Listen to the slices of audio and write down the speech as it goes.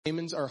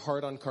Diamonds are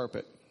hard on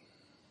carpet.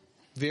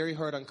 Very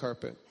hard on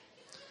carpet.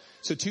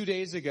 So 2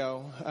 days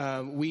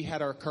ago, we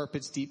had our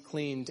carpets deep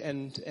cleaned,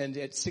 and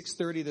at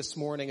 6:30 this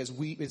morning, as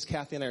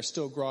Kathy and I are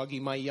still groggy,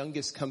 my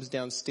youngest comes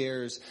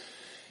downstairs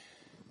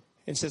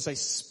and says, I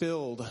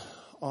spilled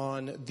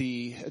on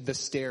the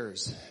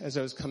stairs as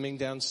I was coming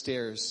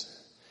downstairs.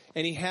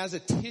 And he has a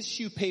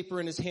tissue paper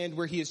in his hand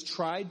where he has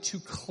tried to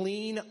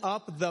clean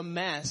up the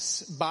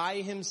mess by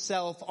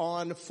himself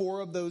on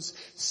 4 of those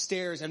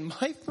stairs. And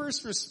my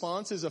first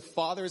response as a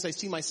father, as I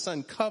see my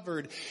son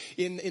covered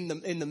in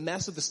the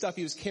mess of the stuff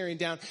he was carrying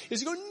down,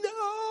 is to go, no!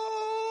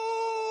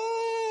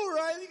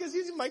 Right? Because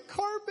he's in my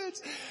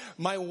carpets.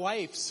 My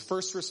wife's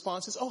first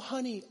response is, oh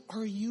honey,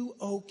 are you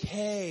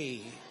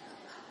okay?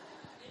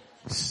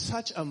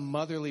 Such a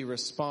motherly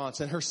response.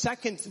 And her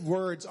second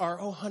words are,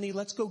 oh honey,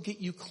 let's go get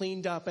you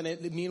cleaned up.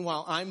 And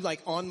meanwhile, I'm like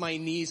on my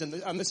knees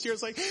and on the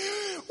stairs like,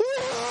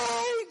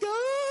 why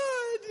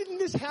God? Didn't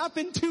this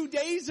happen 2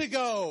 days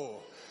ago?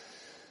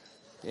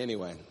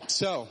 Anyway,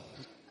 so,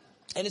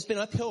 and it's been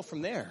uphill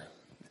from there.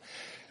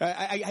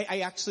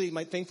 I actually,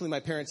 thankfully my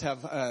parents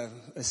have a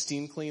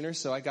steam cleaner,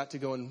 so I got to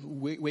go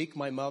and wake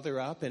my mother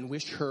up and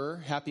wish her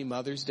happy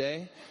Mother's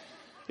Day.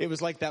 It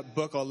was like that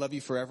book, I'll love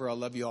you forever, I'll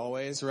love you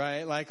always,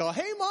 right? Like, oh,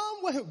 hey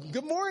mom,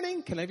 good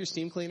morning. Can I have your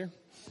steam cleaner?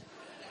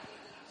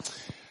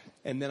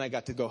 And then I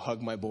got to go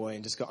hug my boy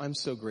and just go, I'm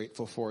so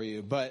grateful for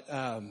you. But,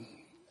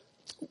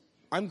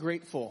 I'm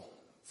grateful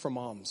for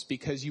moms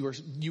because you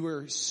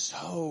are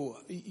so,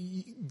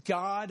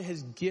 God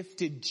has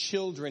gifted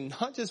children,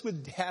 not just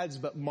with dads,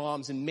 but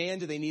moms. And man,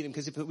 do they need them,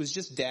 because if it was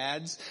just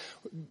dads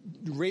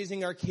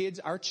raising our kids,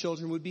 our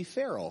children would be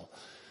feral.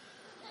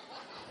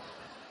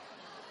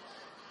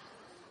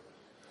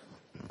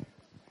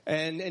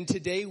 And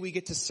today we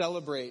get to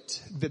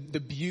celebrate the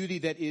beauty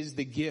that is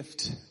the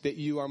gift that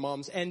you are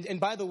moms. And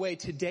by the way,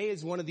 today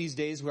is one of these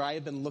days where I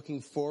have been looking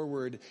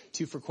forward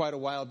to for quite a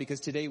while, because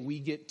today we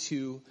get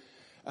to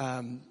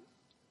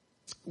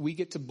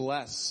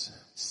bless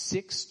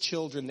 6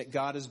 children that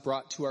God has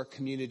brought to our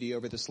community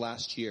over this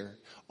last year.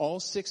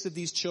 All 6 of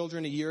these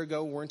children a year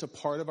ago weren't a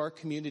part of our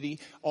community.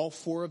 All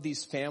 4 of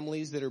these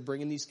families that are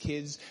bringing these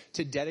kids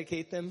to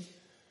dedicate them.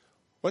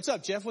 What's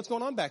up, Jeff? What's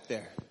going on back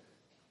there?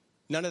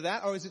 None of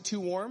that? Oh, is it too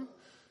warm?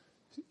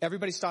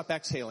 Everybody stop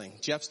exhaling.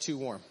 Jeff's too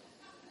warm.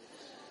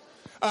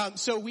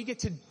 So we get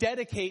to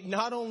dedicate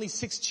not only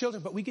 6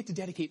 children, but we get to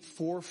dedicate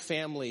 4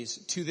 families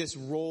to this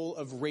role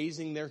of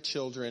raising their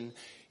children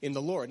in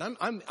the Lord. And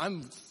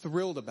I'm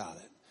thrilled about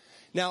it.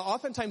 Now,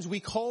 oftentimes we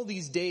call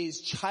these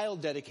days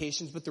child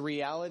dedications, but the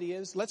reality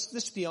is, let's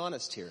just be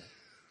honest here.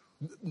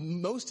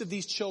 Most of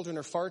these children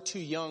are far too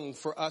young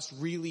for us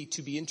really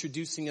to be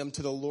introducing them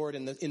to the Lord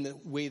in the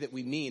way that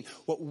we mean.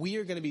 What we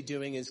are going to be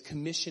doing is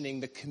commissioning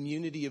the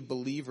community of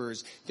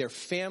believers, their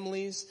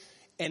families,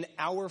 and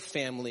our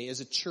family as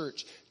a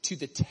church to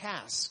the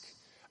task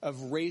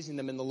of raising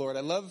them in the Lord.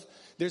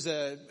 There's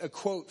a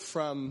quote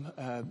from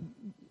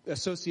a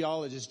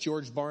sociologist,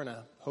 George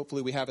Barna.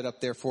 Hopefully we have it up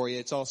there for you.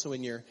 It's also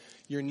in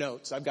your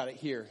notes. I've got it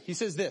here. He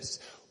says this: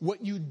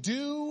 what you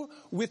do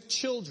with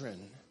children,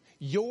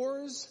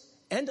 yours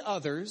and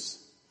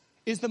others,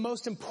 is the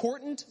most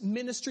important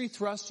ministry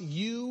thrust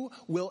you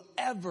will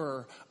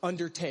ever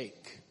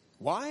undertake.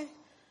 Why?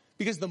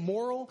 Because the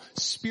moral,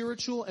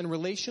 spiritual, and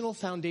relational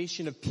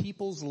foundation of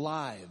people's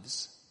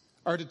lives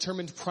are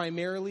determined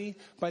primarily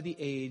by the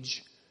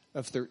age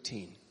of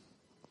 13.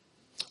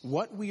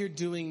 What we are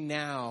doing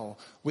now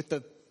with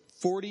the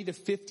 40 to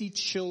 50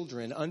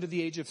 children under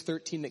the age of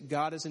 13 that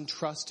God has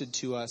entrusted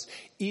to us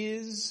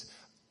is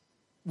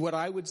what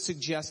I would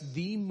suggest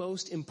the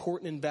most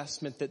important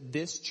investment that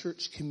this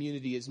church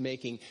community is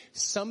making.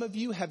 Some of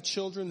you have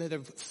children that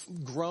have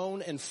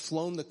grown and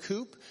flown the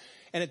coop,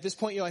 and at this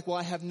point you're like, well,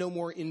 I have no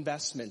more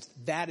investment.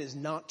 That is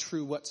not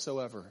true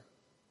whatsoever.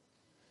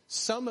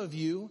 Some of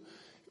you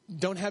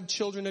don't have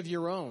children of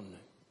your own.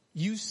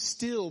 You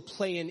still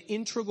play an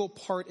integral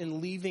part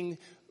in leaving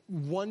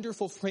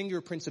wonderful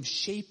fingerprints of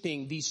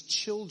shaping these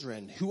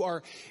children who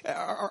are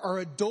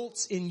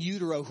adults in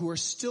utero, who are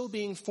still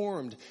being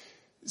formed.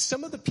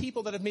 Some of the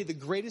people that have made the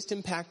greatest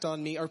impact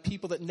on me are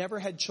people that never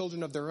had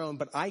children of their own,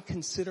 but I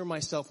consider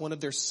myself one of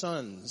their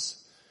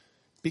sons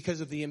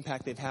because of the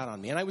impact they've had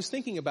on me. And I was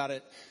thinking about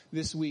it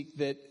this week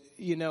that,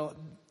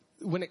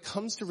 when it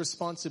comes to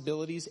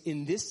responsibilities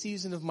in this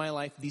season of my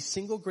life, the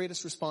single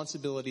greatest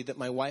responsibility that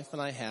my wife and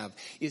I have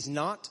is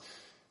not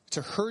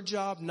to her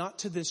job, not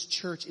to this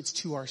church, it's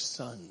to our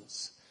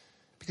sons.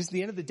 Because at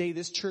the end of the day,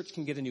 this church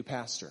can get a new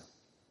pastor,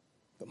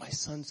 but my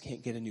sons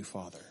can't get a new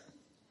father.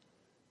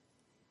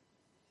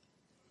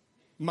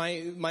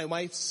 My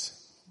wife's,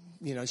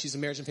 she's a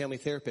marriage and family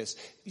therapist.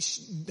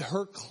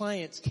 Her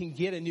clients can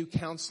get a new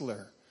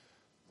counselor.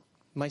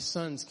 My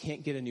sons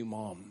can't get a new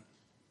mom.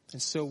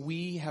 And so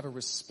we have a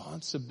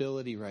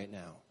responsibility right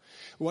now.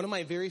 One of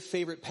my very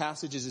favorite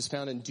passages is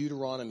found in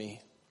Deuteronomy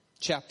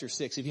chapter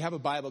 6. If you have a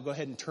Bible, go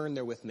ahead and turn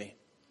there with me.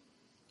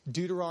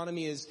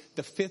 Deuteronomy is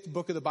the 5th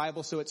book of the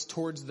Bible, so it's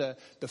towards the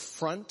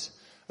front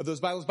of those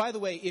Bibles. By the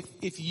way,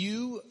 if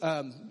you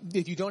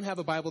don't have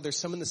a Bible, there's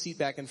some in the seat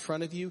back in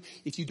front of you.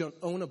 If you don't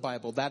own a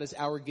Bible, that is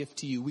our gift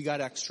to you. We got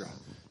extra.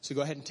 So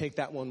go ahead and take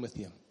that one with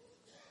you.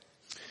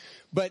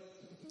 But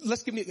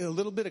let's give you a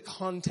little bit of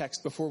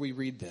context before we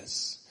read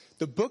this.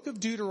 The book of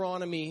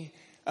Deuteronomy,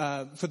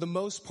 for the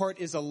most part,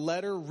 is a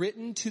letter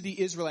written to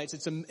the Israelites.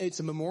 It's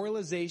a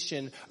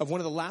memorialization of one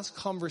of the last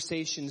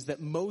conversations that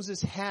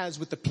Moses has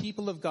with the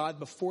people of God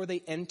before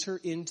they enter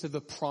into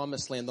the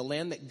promised land, the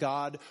land that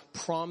God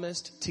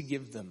promised to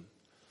give them.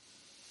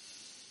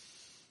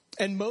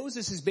 And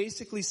Moses is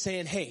basically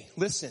saying, hey,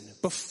 listen,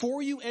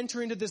 before you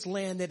enter into this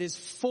land that is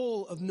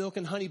full of milk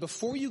and honey,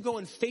 before you go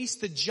and face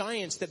the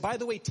giants that, by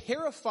the way,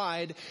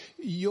 terrified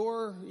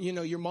your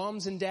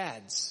moms and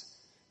dads,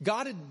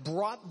 God had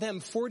brought them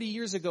 40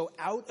 years ago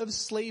out of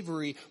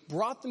slavery,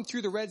 brought them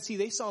through the Red Sea.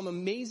 They saw some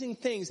amazing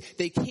things.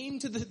 They came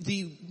to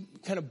the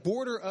kind of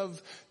border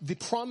of the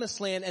promised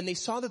land, and they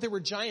saw that there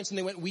were giants, and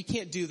they went, we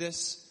can't do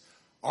this.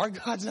 Our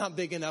God's not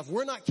big enough.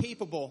 We're not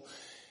capable.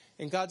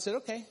 And God said,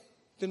 okay,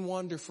 then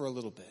wander for a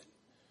little bit.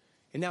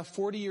 And now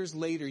 40 years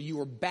later, you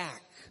are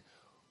back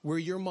where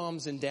your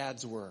moms and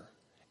dads were.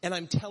 And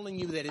I'm telling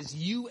you that as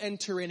you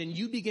enter in and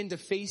you begin to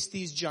face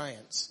these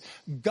giants,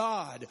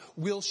 God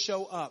will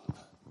show up.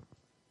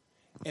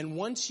 And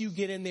once you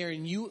get in there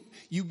and you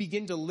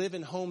begin to live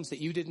in homes that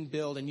you didn't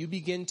build, and you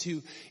begin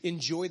to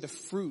enjoy the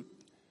fruit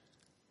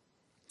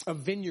of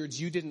vineyards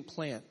you didn't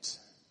plant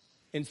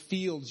and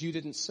fields you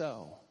didn't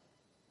sow,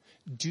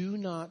 do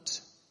not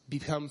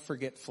become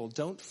forgetful.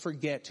 Don't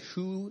forget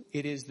who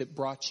it is that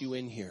brought you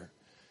in here.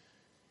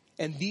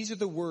 And these are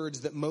the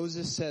words that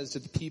Moses says to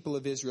the people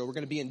of Israel. We're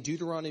going to be in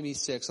Deuteronomy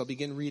 6. I'll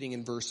begin reading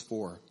in verse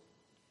 4.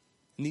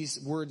 And these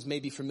words may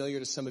be familiar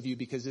to some of you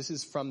because this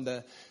is from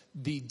the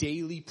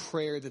daily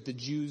prayer that the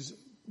Jews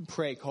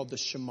pray called the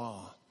Shema.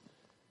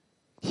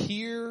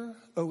 Hear,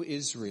 O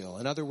Israel.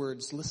 In other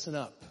words, listen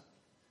up.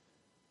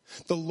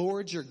 The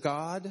Lord your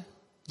God,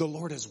 the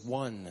Lord is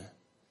one.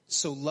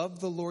 So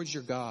love the Lord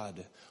your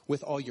God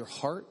with all your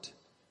heart,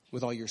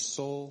 with all your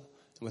soul,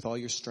 and with all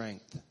your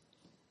strength.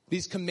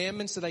 These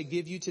commandments that I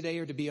give you today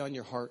are to be on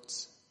your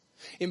hearts.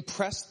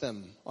 Impress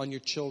them on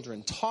your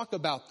children. Talk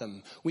about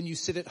them when you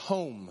sit at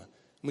home,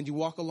 when you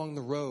walk along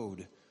the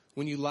road,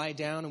 when you lie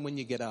down and when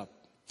you get up.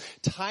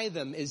 Tie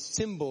them as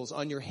symbols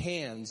on your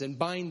hands and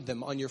bind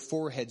them on your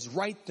foreheads.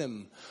 Write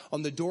them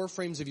on the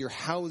doorframes of your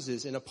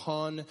houses and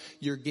upon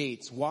your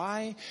gates.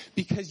 Why?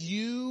 Because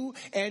you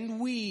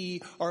and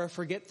we are a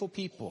forgetful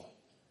people.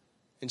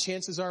 And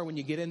chances are when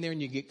you get in there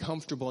and you get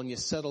comfortable and you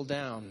settle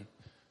down,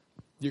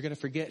 you're going to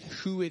forget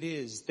who it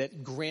is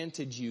that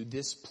granted you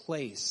this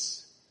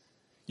place.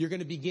 You're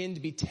going to begin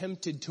to be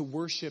tempted to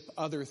worship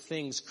other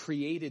things,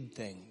 created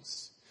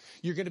things.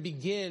 You're going to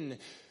begin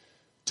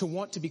to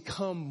want to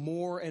become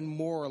more and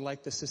more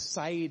like the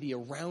society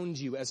around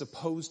you as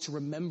opposed to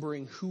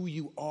remembering who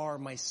you are,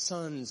 my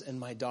sons and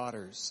my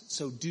daughters.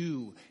 So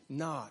do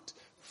not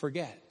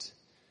forget.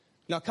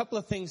 Now, a couple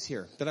of things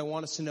here that I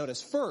want us to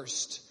notice.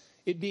 First,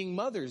 it being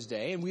Mother's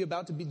Day, and we're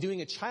about to be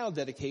doing a child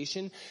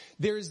dedication,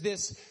 there's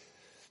this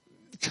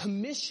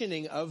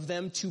commissioning of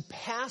them to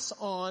pass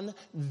on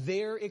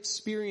their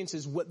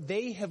experiences, what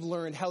they have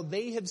learned, how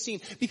they have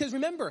seen. Because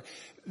remember,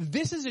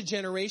 this is a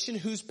generation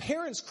whose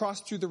parents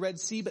crossed through the Red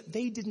Sea, but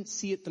they didn't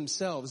see it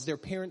themselves. Their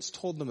parents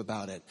told them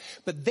about it.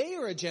 But they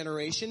are a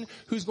generation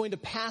who's going to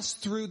pass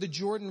through the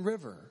Jordan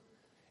River.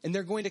 And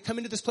they're going to come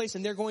into this place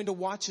and they're going to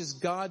watch as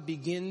God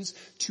begins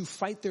to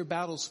fight their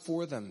battles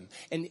for them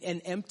and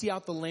empty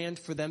out the land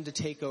for them to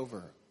take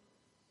over.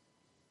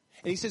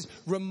 And he says,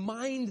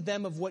 remind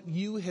them of what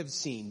you have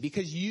seen,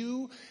 because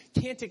you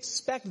can't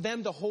expect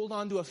them to hold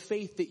on to a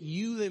faith that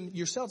you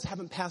yourselves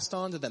haven't passed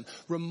on to them.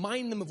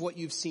 Remind them of what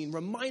you've seen.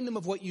 Remind them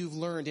of what you've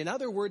learned. In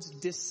other words,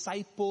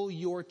 disciple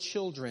your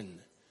children.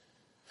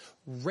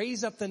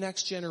 Raise up the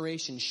next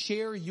generation.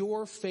 Share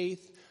your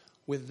faith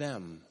with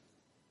them.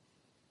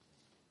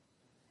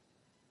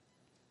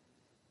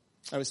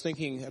 I was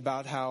thinking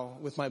about how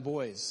with my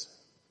boys,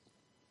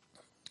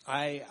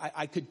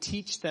 I could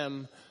teach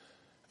them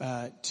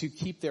to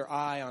keep their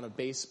eye on a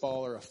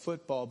baseball or a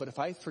football, but if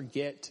I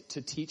forget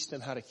to teach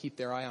them how to keep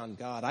their eye on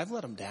God, I've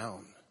let them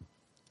down.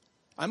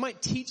 I might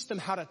teach them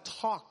how to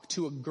talk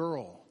to a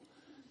girl,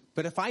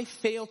 but if I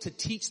fail to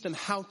teach them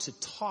how to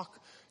talk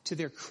to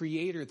their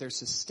Creator, their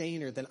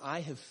Sustainer, then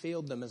I have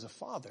failed them as a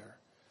father.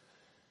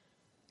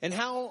 And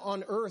how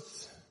on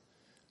earth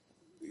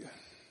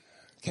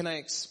can I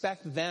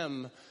expect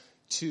them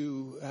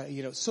to,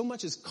 so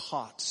much is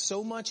caught.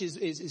 So much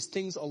is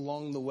things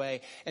along the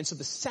way. And so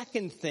the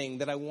second thing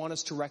that I want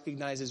us to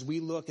recognize as we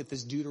look at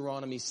this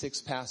Deuteronomy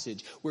 6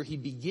 passage, where he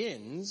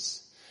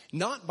begins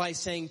not by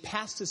saying,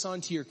 pass this on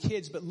to your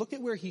kids, but look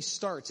at where he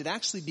starts. It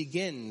actually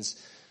begins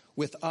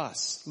with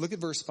us. Look at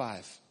verse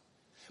 5.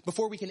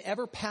 Before we can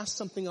ever pass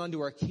something on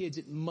to our kids,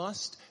 it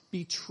must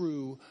be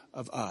true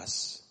of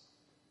us.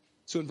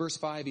 So in verse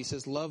 5, he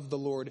says, love the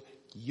Lord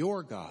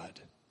your God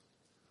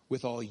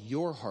with all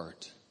your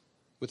heart,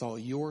 with all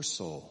your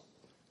soul,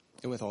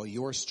 and with all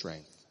your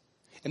strength.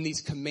 And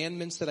these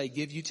commandments that I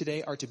give you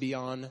today are to be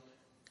on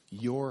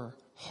your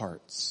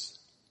hearts.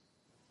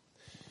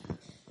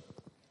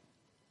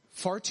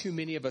 Far too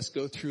many of us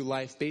go through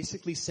life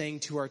basically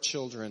saying to our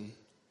children,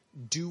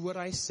 do what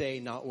I say,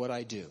 not what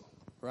I do.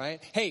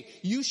 Right? Hey,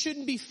 you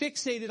shouldn't be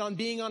fixated on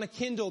being on a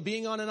Kindle,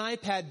 being on an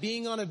iPad,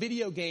 being on a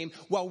video game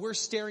while we're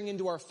staring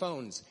into our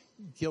phones.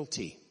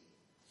 Guilty.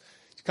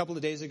 A couple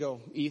of days ago,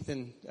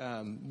 Ethan,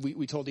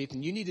 we told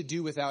Ethan, you need to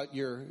do without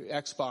your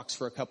Xbox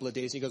for a couple of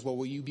days. And he goes, well,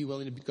 will you be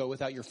willing to go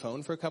without your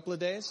phone for a couple of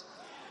days?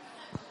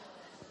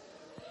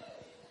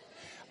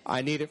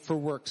 I need it for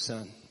work,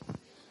 son.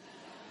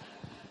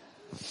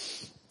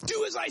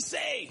 Do as I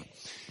say.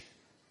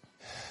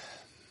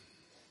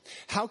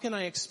 How can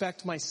I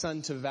expect my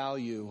son to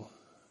value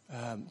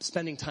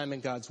spending time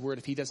in God's Word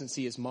if he doesn't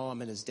see his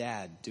mom and his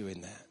dad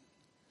doing that?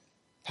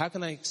 How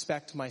can I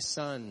expect my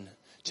son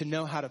to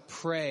know how to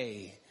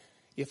pray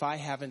if I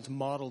haven't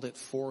modeled it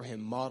for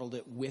him, modeled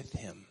it with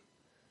him?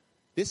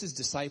 This is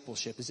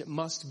discipleship, is it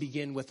must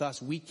begin with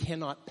us. We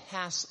cannot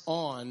pass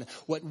on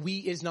what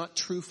is not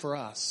true for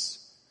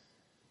us.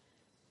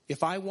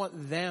 If I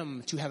want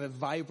them to have a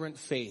vibrant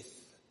faith,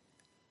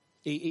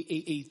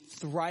 a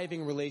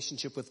thriving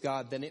relationship with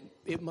God, then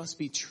it must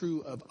be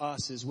true of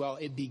us as well.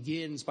 It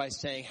begins by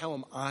saying, how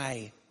am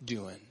I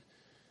doing?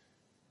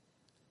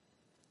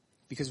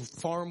 Because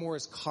far more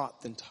is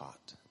caught than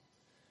taught.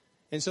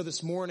 And so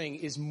this morning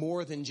is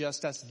more than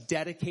just us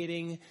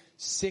dedicating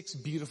 6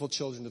 beautiful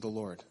children to the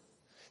Lord.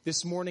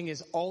 This morning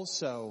is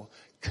also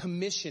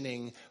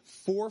commissioning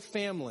 4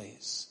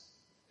 families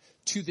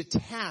to the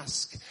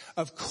task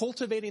of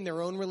cultivating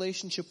their own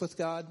relationship with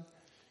God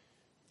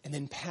and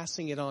then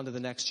passing it on to the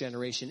next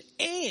generation.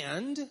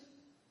 And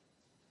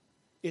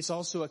it's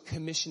also a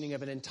commissioning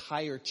of an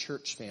entire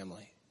church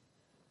family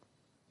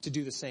to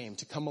do the same,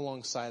 to come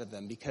alongside of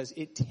them, because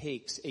it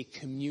takes a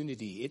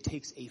community, it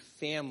takes a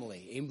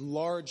family, a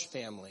large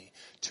family,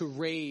 to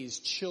raise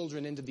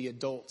children into the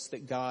adults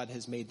that God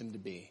has made them to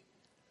be.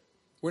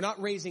 We're not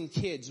raising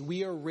kids,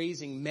 we are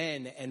raising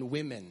men and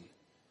women.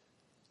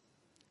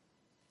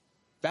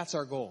 That's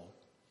our goal.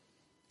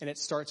 And it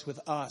starts with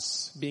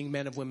us being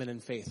men and women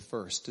in faith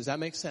first. Does that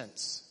make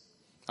sense?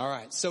 All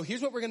right. So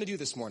here's what we're going to do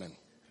this morning.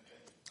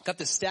 Got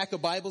this stack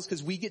of Bibles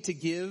because we get to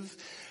give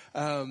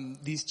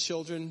these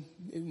children,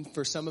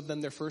 for some of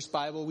them, their first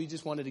Bible. We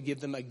just wanted to give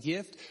them a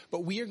gift.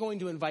 But we are going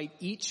to invite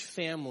each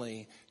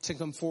family to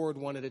come forward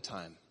one at a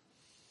time.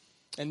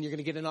 And you're going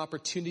to get an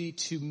opportunity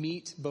to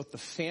meet both the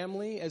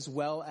family as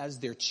well as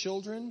their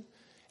children.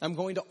 I'm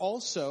going to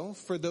also,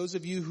 for those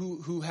of you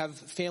who have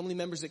family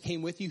members that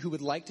came with you who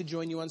would like to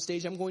join you on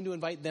stage, I'm going to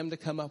invite them to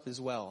come up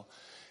as well.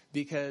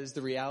 Because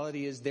the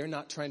reality is they're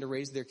not trying to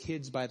raise their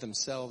kids by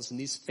themselves, and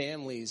these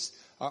families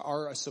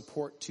are a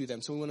support to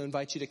them. So we want to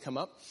invite you to come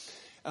up.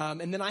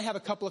 And then I have a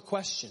couple of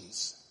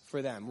questions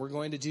for them. We're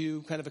going to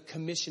do kind of a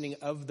commissioning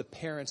of the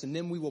parents, and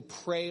then we will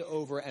pray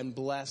over and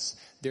bless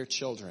their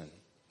children.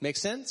 Make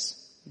sense?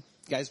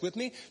 Guys with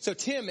me? So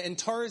Tim and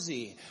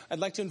Tarzi, I'd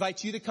like to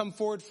invite you to come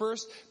forward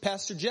first.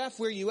 Pastor Jeff,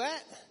 where you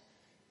at?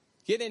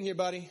 Get in here,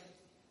 buddy.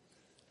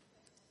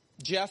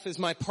 Jeff is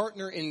my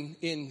partner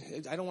in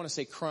I don't want to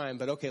say crime,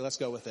 but okay, let's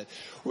go with it.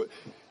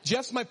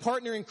 Jeff's my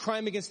partner in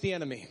crime against the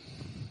enemy.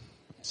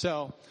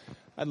 So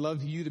I'd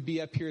love you to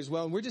be up here as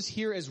well. And we're just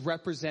here as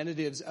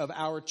representatives of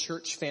our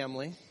church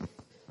family.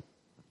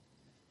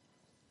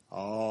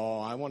 Oh,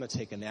 I want to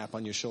take a nap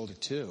on your shoulder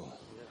too.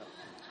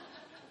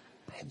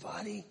 Hey,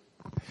 buddy.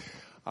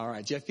 All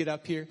right, Jeff, get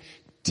up here.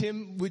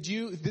 Tim,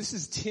 this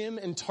is Tim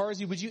and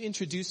Tarzi, would you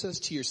introduce us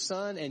to your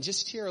son and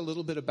just share a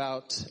little bit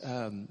about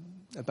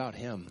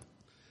him?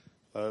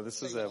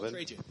 This is Evan. I'll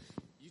trade you.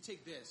 You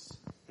take this,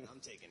 and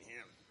I'm taking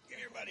him. Come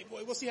here, buddy,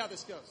 boy. We'll see how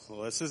this goes.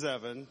 Well, this is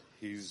Evan.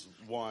 He's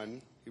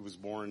 1. He was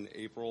born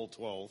April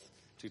 12th,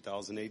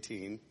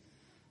 2018,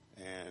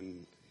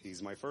 and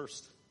he's my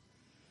first.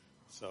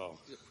 So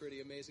he's a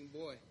pretty amazing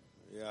boy.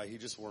 Yeah, he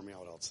just wore me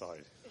out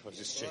outside. I was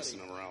just chasing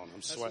him around.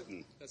 I'm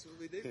sweating. That's what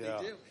we do. Yeah.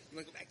 We do. You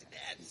want to go back to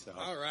Dad? So.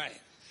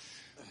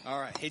 All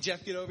right. Hey,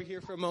 Jeff, get over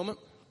here for a moment.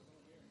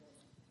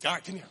 All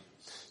right, come here.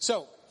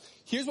 So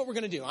here's what we're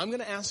going to do. I'm going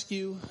to ask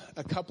you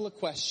a couple of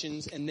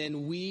questions, and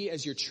then we,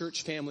 as your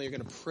church family, are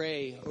going to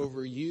pray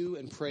over you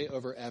and pray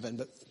over Evan.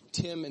 But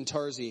Tim and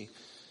Tarzi,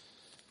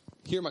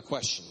 here are my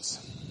questions.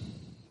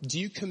 Do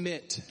you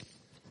commit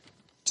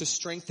to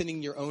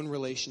strengthening your own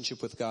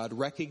relationship with God,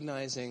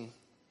 recognizing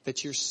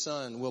that your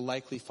son will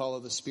likely follow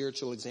the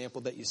spiritual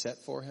example that you set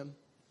for him?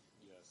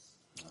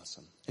 Yes.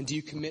 Awesome. And do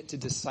you commit to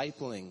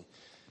discipling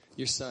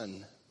your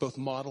son, both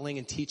modeling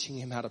and teaching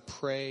him how to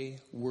pray,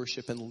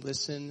 worship, and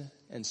listen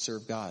and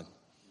serve God?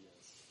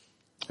 Yes.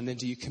 And then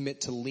do you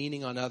commit to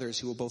leaning on others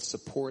who will both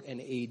support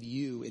and aid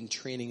you in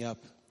training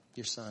up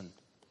your son?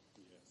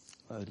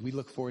 Yes. We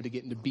look forward to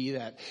getting to be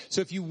that.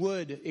 So if you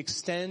would,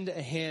 extend a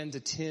hand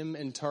to Tim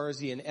and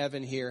Tarzi and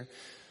Evan here.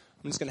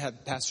 I'm just going to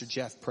have Pastor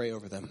Jeff pray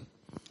over them.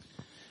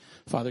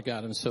 Father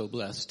God, I'm so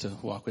blessed to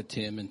walk with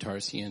Tim and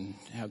Tarsi and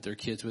have their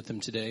kids with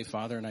them today,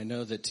 Father. And I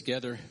know that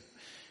together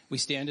we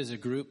stand as a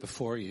group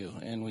before you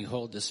and we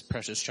hold this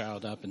precious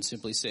child up and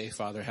simply say,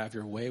 Father, have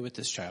your way with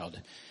this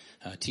child.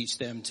 Teach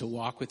them to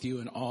walk with you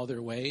in all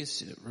their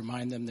ways.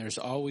 Remind them there's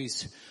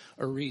always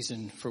a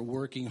reason for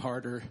working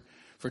harder,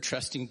 for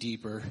trusting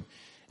deeper,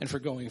 and for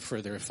going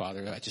further,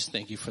 Father. I just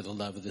thank you for the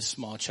love of this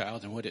small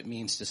child and what it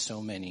means to so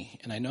many.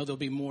 And I know there'll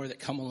be more that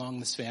come along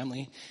this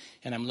family,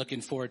 and I'm looking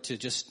forward to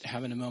just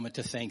having a moment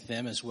to thank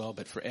them as well.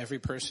 But for every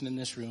person in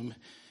this room,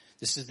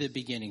 this is the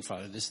beginning,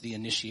 Father. This is the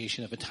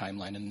initiation of a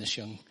timeline in this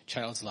young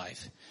child's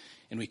life.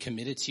 And we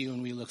commit it to you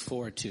and we look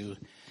forward to,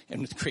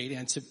 and with great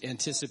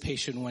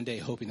anticipation one day,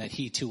 hoping that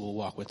he too will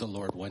walk with the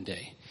Lord one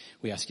day.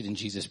 We ask it in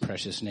Jesus'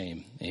 precious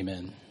name.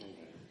 Amen.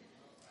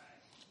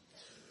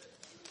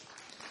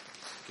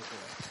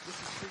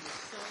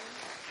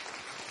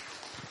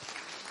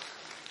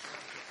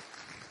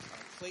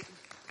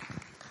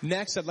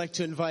 Next, I'd like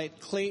to invite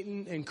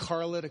Clayton and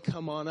Carla to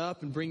come on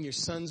up and bring your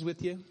sons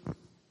with you.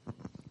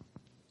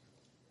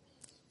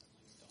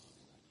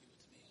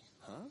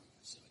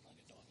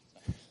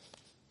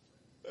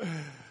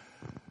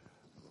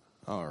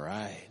 All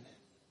right.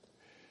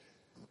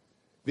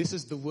 This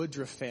is the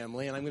Woodruff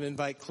family, and I'm going to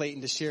invite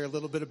Clayton to share a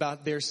little bit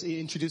about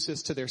introduce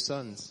us to their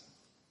sons.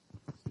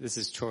 This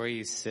is Troy,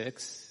 he's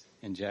 6,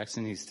 and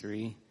Jackson, he's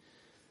 3.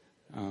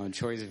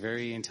 Troy's a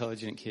very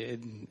intelligent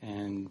kid,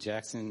 and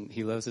Jackson,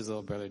 he loves his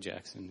little brother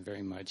Jackson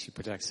very much. He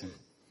protects him.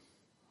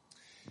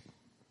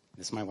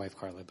 This is my wife,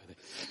 Carla, by the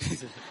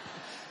way.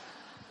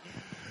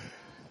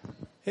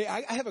 Hey,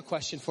 I have a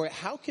question for you.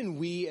 How can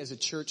we as a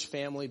church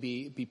family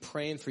be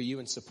praying for you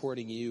and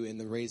supporting you in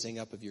the raising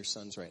up of your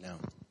sons right now?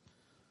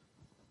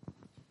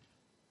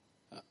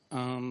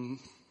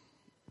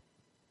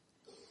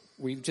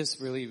 We've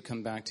just really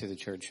come back to the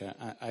church.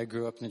 I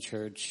grew up in the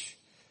church,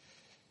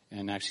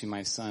 and actually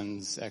my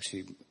sons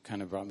actually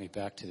kind of brought me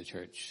back to the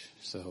church.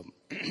 So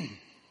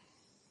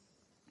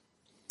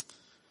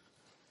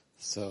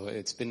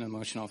it's been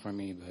emotional for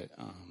me, but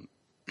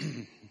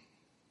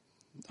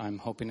I'm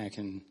hoping I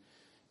can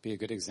be a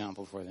good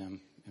example for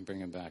them and bring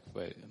them back.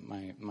 But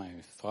my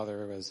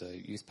father was a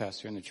youth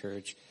pastor in the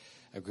church.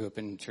 I grew up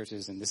in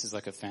churches, and this is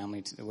like a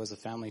family. It was a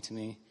family to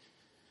me.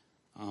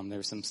 There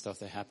was some stuff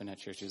that happened at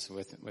churches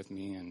with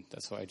me, and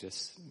that's why I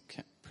just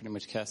pretty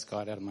much cast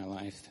God out of my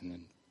life, and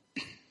then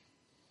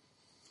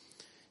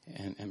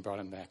and brought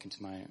him back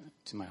into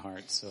my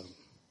heart. So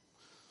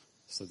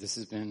this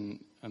has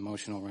been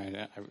emotional,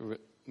 right?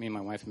 Me and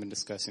my wife have been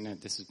discussing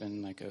it. This has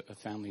been like a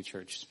family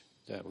church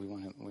that we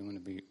want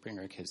to bring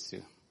our kids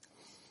to.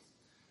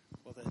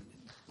 Well then,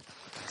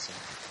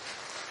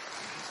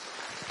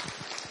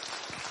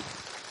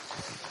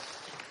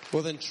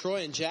 Well then,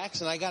 Troy and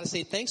Jackson, I got to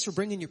say thanks for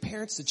bringing your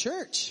parents to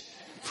church.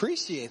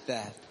 Appreciate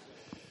that.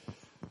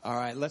 All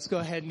right, let's go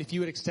ahead, and if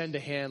you would extend a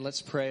hand,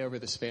 let's pray over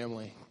this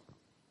family.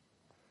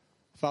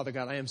 Father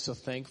God, I am so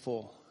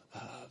thankful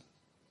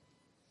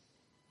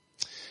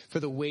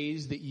for the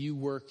ways that you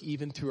work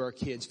even through our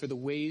kids, for the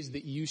ways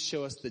that you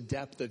show us the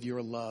depth of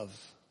your love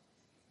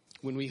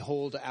when we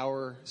hold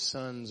our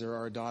sons or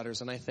our daughters.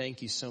 And I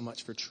thank you so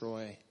much for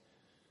Troy.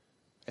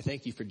 I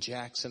thank you for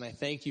Jackson. I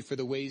thank you for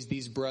the ways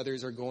these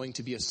brothers are going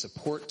to be a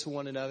support to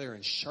one another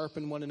and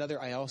sharpen one another.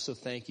 I also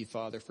thank you,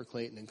 Father, for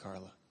Clayton and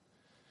Carla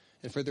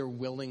and for their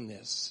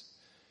willingness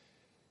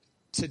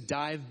to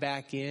dive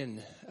back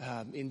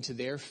into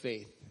their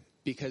faith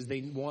because they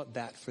want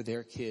that for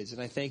their kids.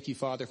 And I thank you,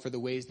 Father, for the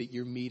ways that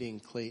you're meeting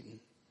Clayton,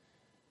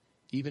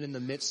 even in the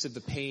midst of the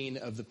pain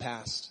of the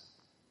past.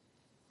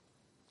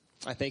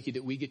 I thank you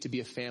that we get to be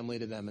a family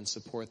to them and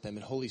support them.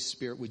 And Holy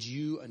Spirit, would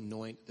you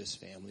anoint this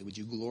family? Would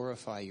you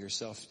glorify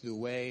yourself through the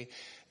way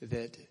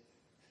that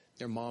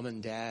their mom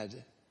and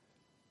dad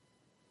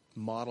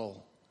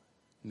model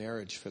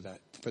marriage for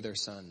their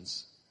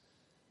sons?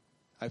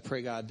 I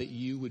pray, God, that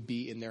you would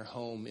be in their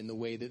home in the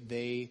way that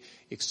they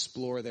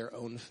explore their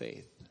own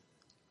faith.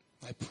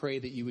 I pray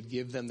that you would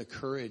give them the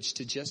courage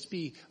to just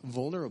be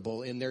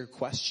vulnerable in their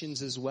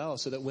questions as well,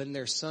 so that when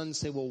their sons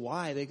say, well,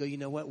 why? They go, you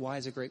know what? Why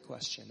is a great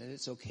question. And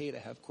it's okay to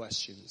have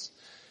questions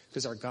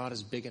because our God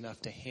is big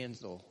enough to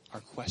handle our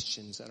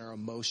questions and our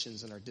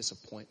emotions and our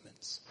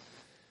disappointments.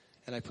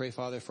 And I pray,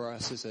 Father, for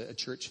us as a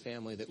church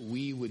family that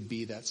we would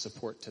be that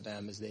support to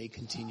them as they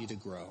continue to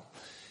grow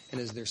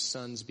and as their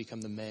sons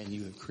become the men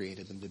you have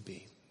created them to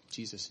be.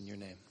 Jesus, in your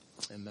name,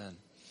 amen.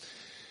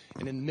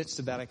 And in the midst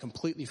of that, I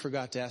completely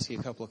forgot to ask you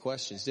a couple of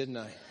questions, didn't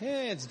I?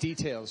 Yeah, it's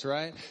details,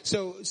 right?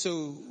 So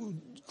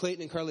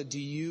Clayton and Carla, do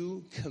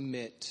you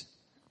commit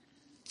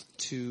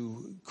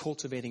to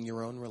cultivating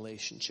your own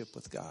relationship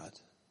with God?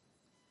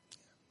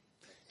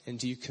 And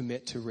do you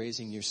commit to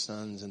raising your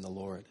sons in the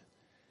Lord?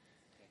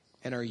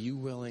 And are you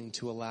willing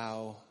to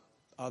allow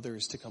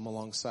others to come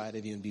alongside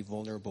of you and be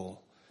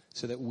vulnerable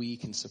so that we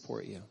can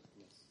support you?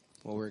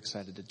 Well, we're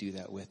excited to do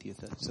that with you,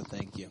 so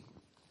thank you.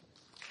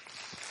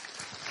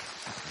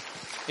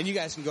 And you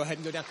guys can go ahead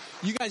and go down.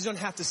 You guys don't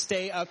have to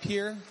stay up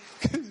here.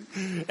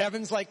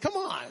 Evan's like, come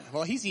on.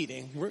 Well, he's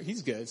eating.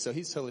 He's good, so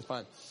he's totally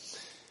fine.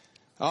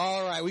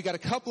 All right, we got a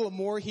couple of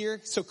more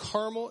here. So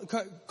Carmel,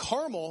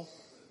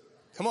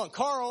 come on,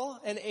 Carl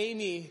and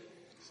Amy.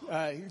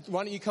 Why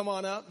don't you come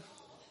on up?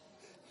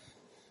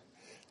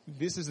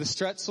 This is the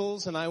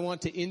Stretzels, and I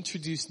want to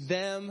introduce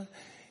them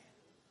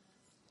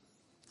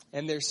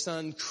and their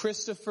son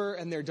Christopher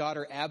and their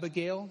daughter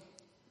Abigail.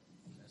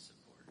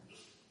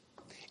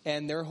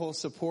 And their whole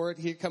support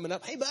here coming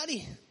up. Hey,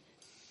 buddy.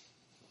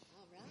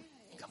 All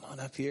right. Come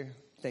on up here.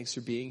 Thanks for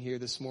being here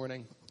this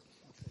morning.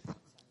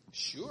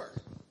 Sure.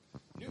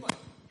 New mic.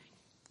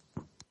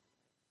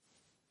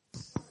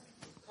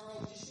 Carl,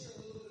 would you share a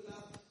little bit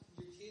about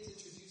your kids,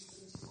 introduce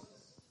them to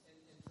us, and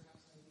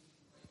perhaps how you can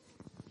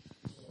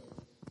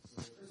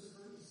So Christopher's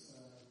going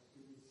to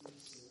be through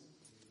soon.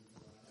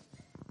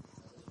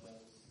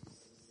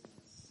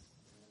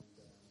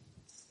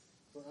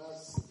 For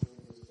us, it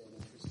has been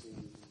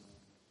interesting.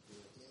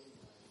 Daily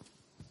life.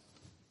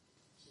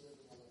 She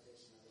lived in one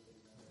location, I lived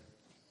in another,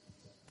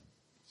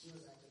 and she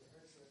was active at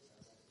her church, I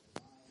was active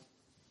at mine,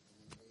 and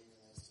then we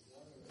realized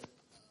together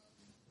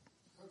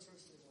her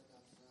church didn't work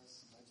out for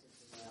us, my church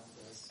didn't work out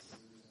for us,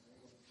 and we were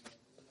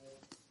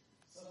like,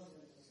 some of the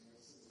medication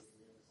nurses, if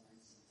we ever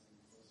find something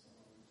close to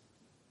home,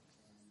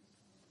 and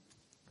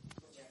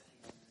Jackie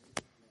got married,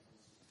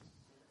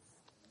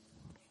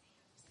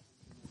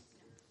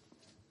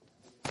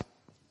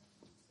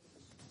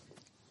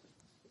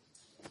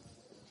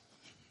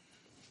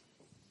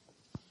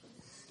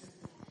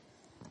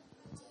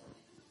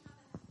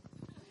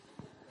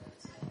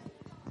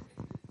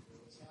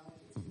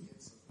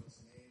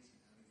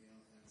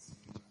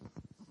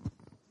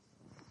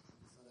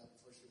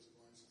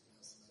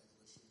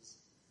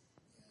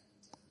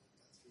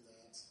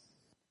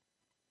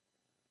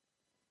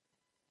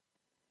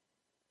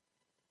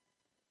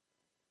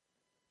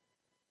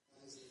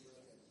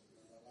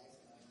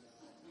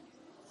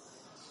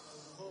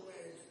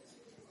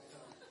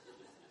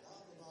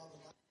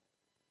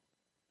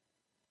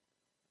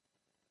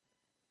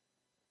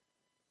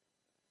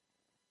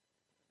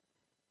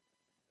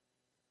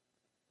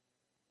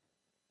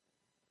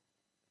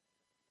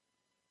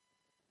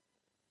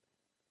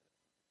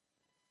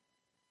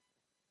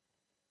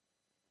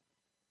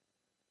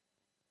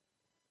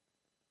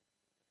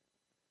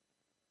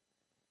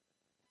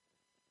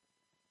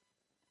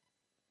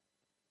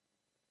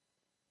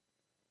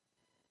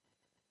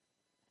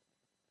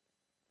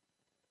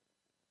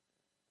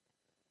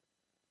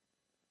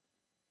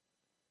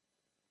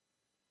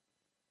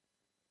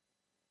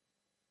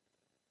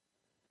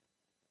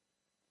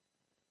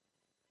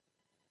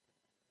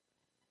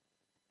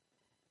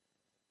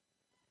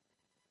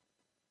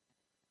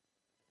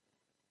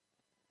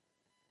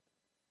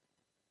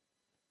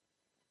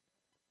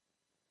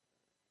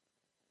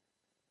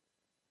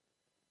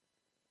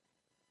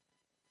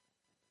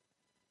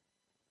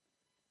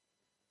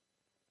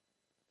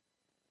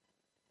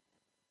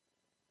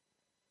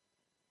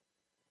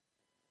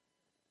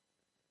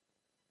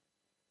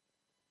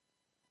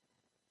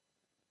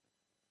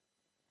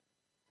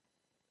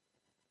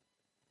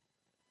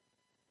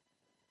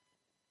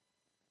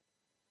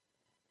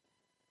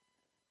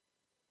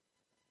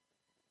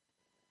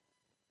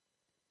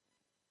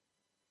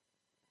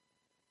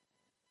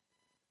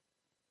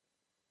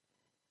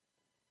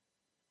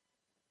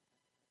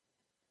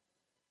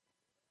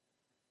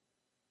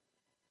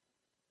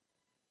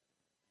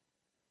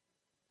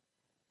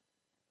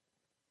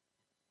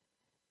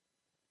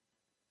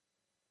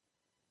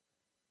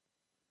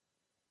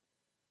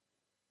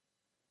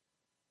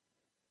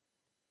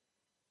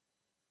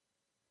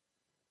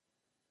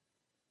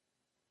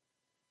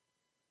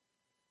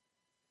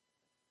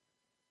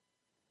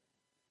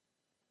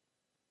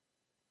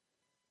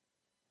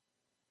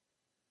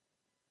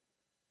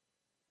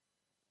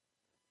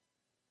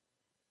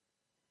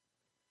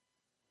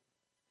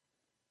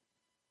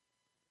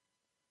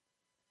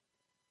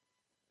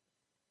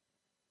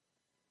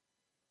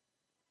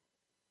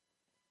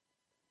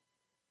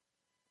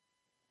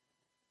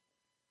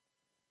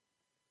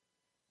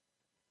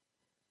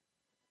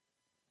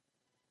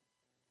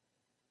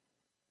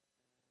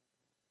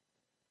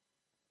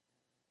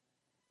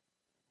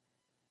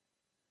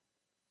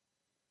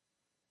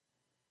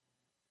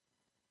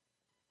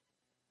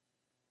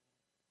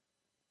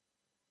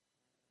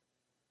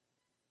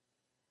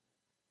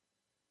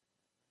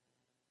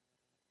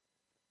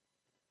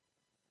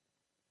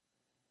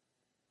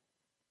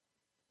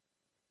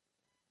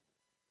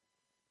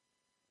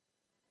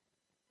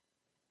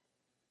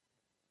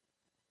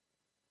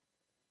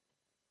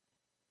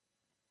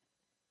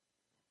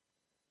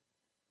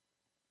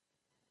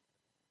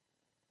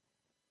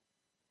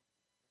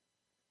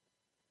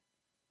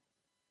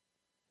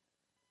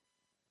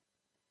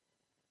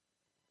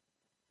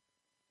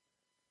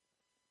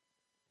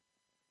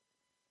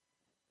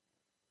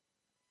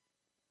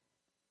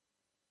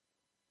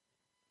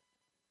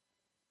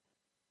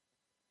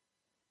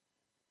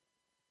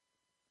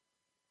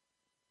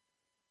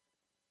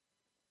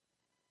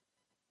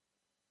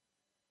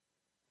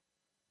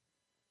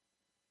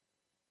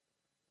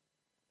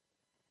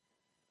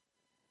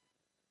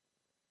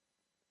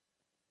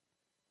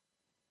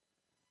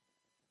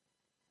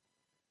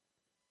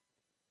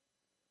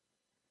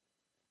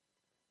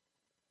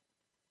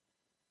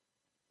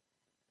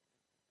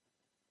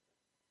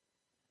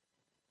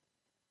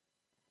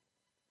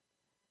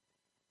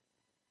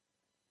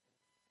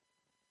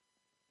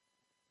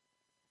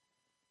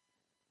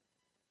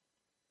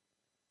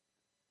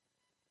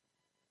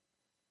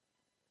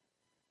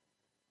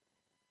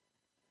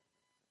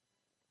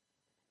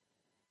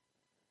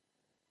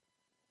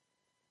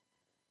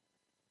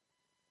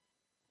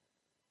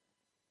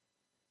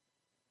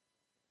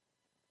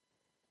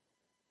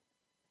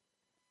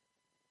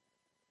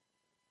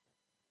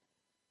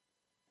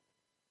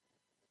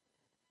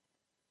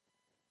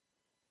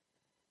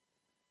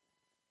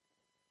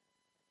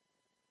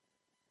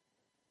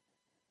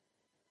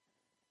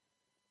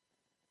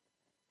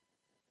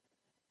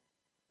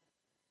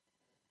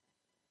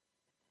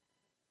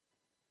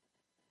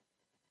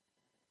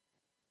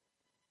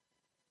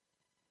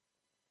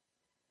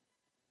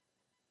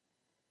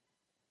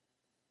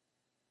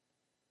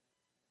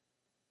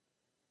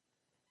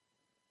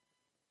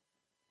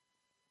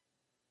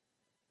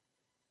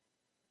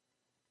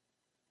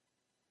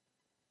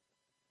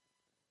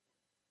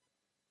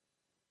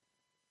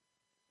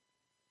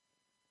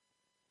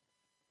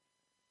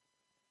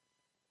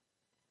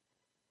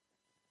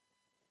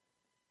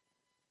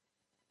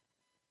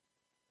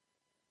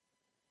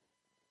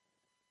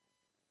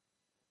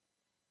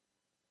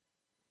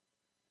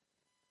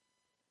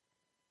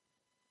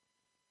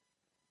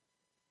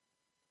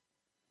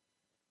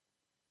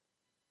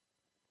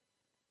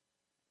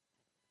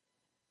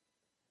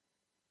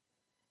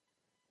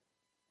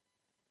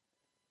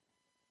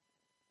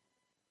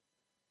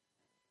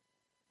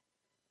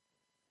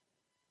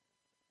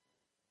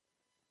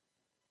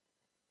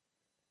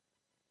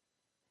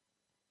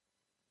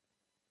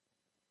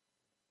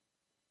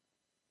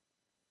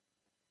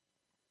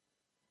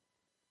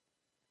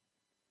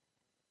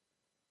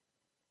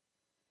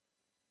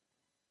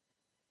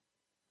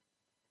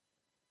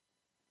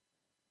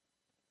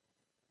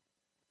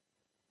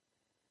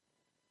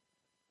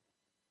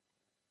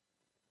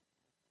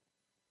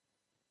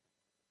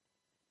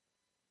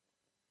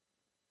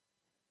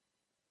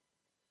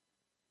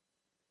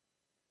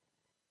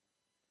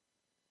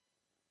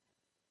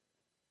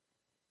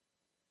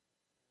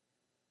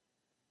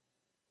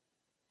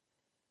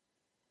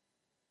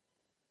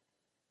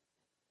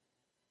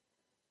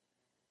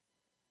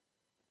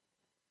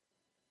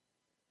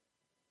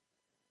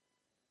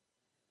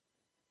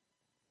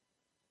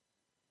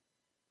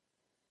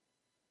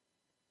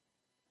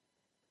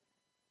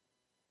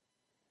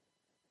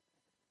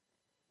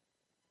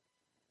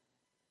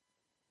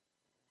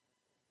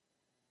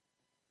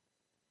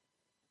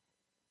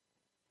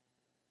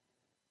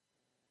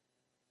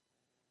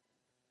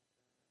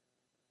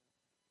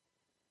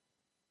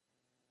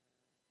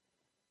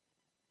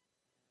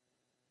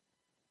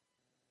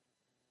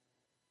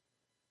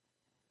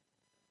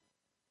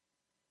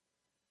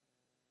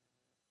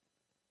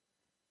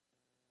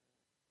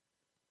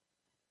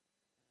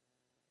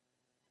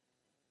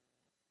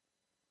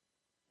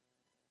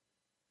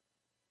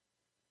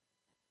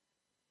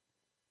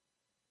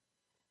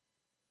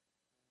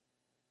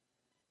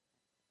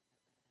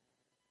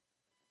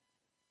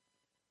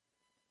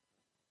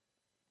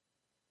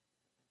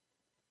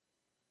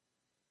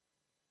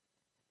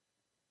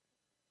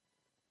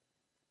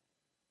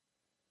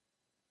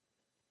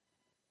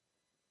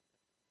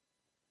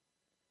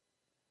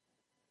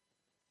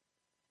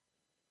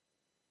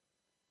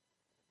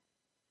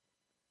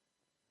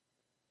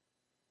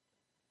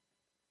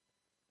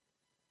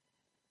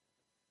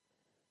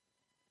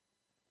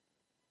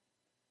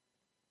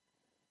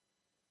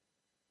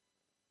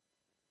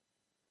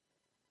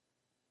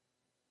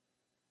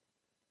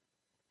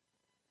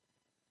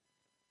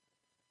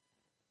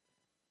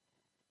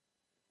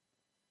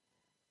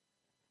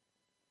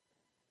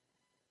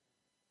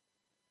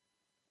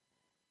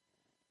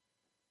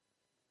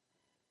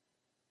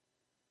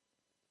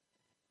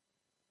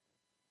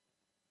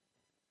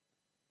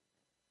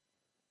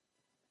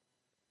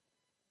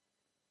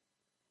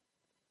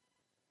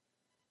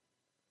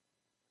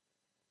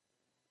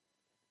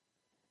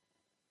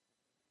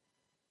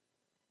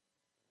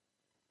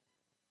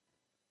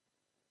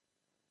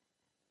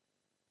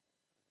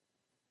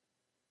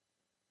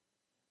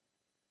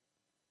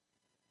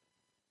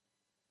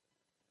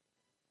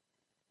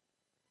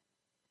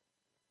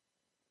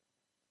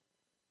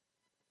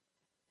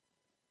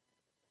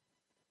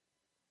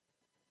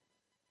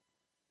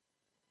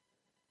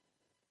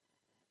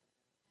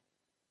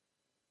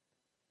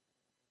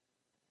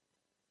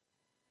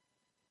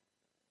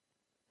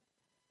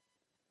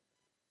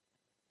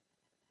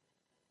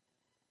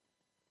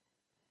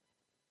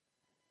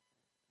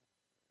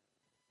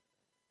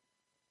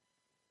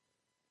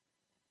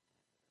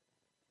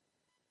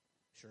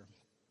 scripture.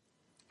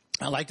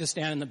 I like to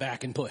stand in the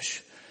back and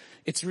push.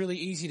 It's really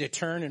easy to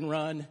turn and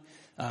run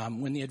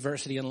when the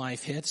adversity in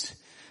life hits,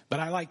 but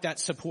I like that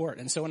support.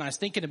 And so when I was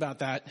thinking about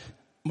that,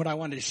 what I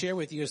wanted to share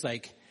with you is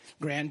like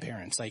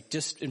grandparents, like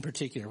just in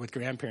particular with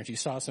grandparents. You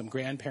saw some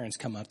grandparents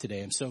come up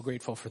today. I'm so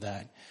grateful for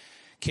that.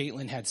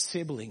 Caitlin had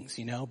siblings,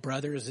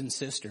 brothers and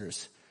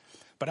sisters.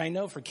 But I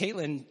know for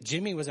Caitlin,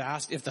 Jimmy was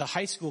asked if the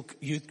high school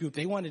youth group,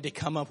 they wanted to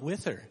come up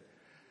with her,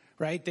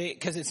 right?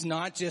 Because it's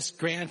not just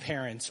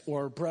grandparents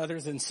or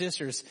brothers and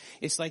sisters.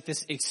 It's like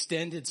this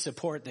extended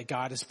support that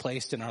God has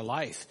placed in our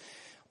life.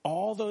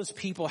 All those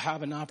people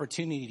have an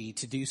opportunity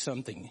to do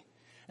something.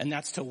 And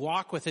that's to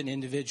walk with an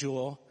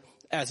individual,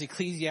 as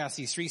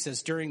Ecclesiastes 3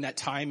 says, during that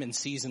time and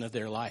season of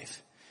their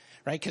life.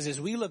 Right? Because as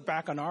we look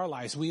back on our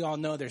lives, we all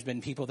know there's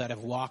been people that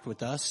have walked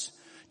with us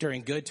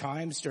during good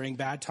times, during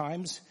bad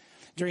times,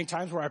 during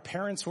times where our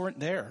parents weren't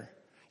there,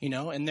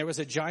 and there was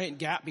a giant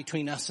gap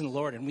between us and the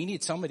Lord, and we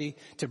need somebody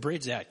to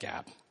bridge that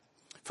gap.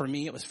 For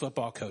me, it was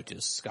football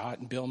coaches, Scott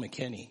and Bill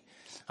McKinney.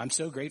 I'm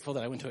so grateful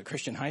that I went to a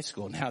Christian high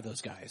school and had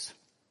those guys.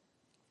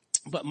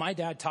 But my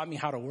dad taught me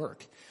how to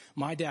work.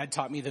 My dad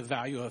taught me the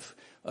value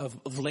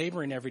of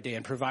laboring every day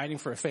and providing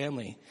for a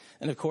family.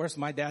 And of course,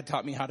 my dad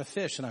taught me how to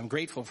fish, and I'm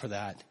grateful for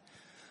that.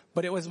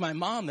 But it was my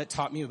mom that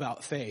taught me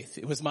about faith.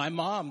 It was my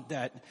mom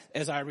that,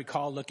 as I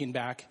recall looking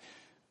back,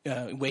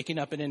 waking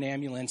up in an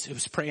ambulance, who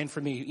was praying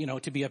for me,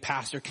 to be a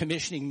pastor,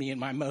 commissioning me in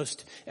my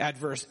most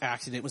adverse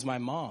accident. It was my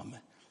mom.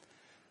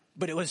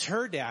 But it was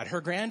her dad, her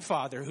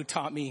grandfather, who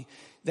taught me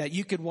that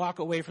you could walk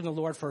away from the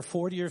Lord for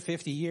 40 or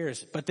 50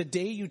 years. But the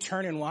day you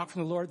turn and walk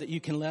from the Lord, that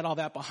you can let all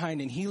that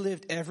behind. And he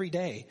lived every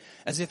day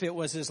as if it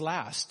was his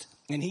last.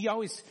 And he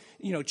always,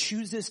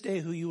 choose this day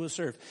who you will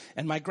serve.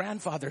 And my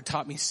grandfather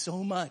taught me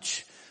so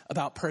much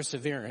about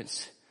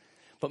perseverance.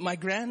 But my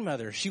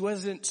grandmother, she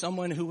wasn't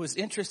someone who was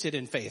interested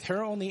in faith.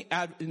 Her only,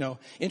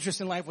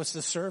 interest in life was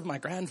to serve my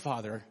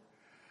grandfather.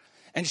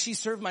 And she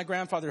served my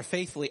grandfather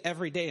faithfully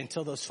every day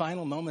until those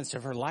final moments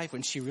of her life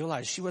when she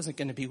realized she wasn't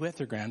going to be with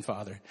her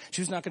grandfather.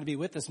 She was not going to be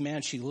with this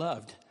man she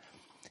loved.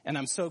 And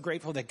I'm so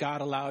grateful that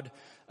God allowed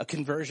a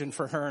conversion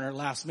for her in her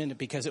last minute,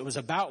 because it was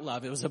about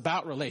love. It was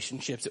about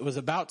relationships. It was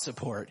about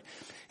support.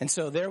 And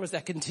so there was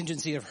that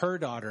contingency of her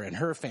daughter and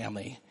her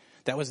family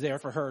that was there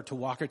for her to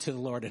walk her to the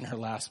Lord in her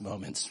last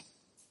moments.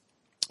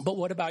 But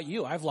what about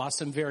you? I've lost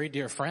some very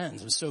dear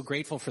friends. I'm so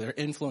grateful for their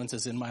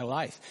influences in my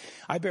life.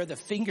 I bear the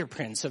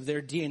fingerprints of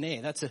their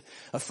DNA. That's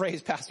a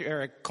phrase Pastor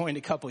Eric coined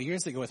a couple of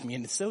years ago with me,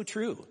 and it's so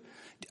true.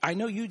 I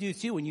know you do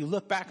too. When you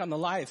look back on the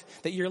life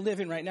that you're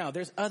living right now,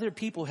 there's other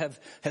people have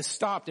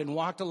stopped and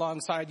walked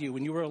alongside you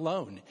when you were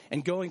alone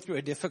and going through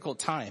a difficult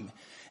time.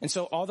 And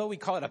so although we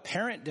call it a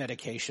parent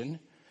dedication,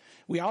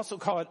 we also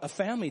call it a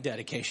family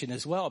dedication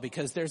as well,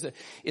 because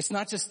it's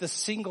not just the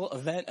single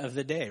event of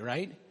the day,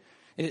 right?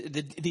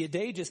 The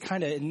day just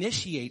kind of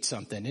initiates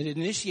something. It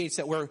initiates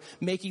that we're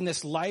making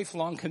this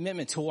lifelong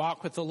commitment to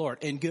walk with the Lord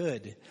in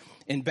good,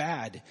 in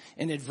bad,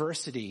 in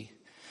adversity.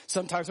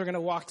 Sometimes we're going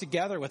to walk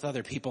together with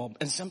other people,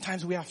 and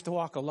sometimes we have to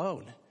walk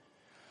alone.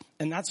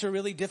 And that's a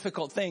really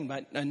difficult thing.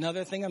 But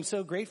another thing I'm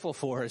so grateful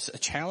for is a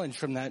challenge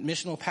from that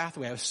missional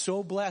pathway. I was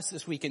so blessed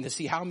this weekend to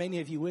see how many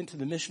of you went to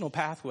the missional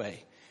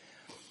pathway.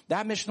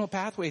 That missional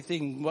pathway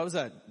thing, what was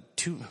that,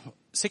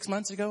 6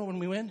 months ago when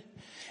we went?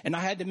 And I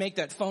had to make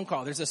that phone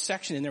call. There's a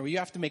section in there where you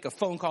have to make a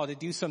phone call to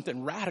do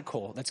something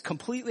radical that's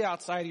completely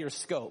outside of your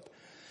scope.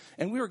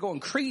 And we were going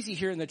crazy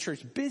here in the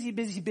church, busy.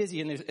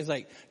 And it's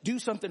like, do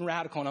something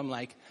radical. And I'm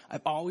like,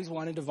 I've always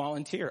wanted to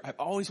volunteer. I've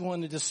always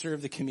wanted to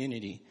serve the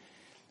community.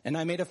 And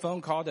I made a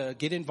phone call to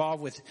get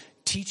involved with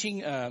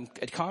teaching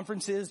at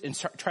conferences and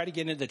try to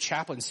get into the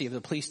chaplaincy of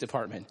the police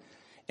department.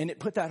 And it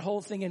put that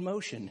whole thing in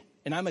motion.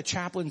 And I'm a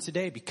chaplain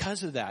today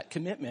because of that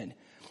commitment.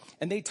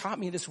 And they taught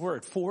me this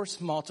word,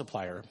 force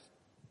multiplier.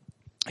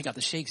 I got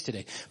the shakes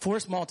today.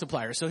 Force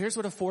multiplier. So here's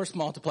what a force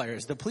multiplier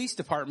is. The police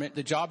department,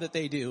 the job that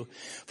they do,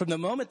 from the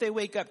moment they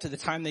wake up to the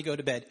time they go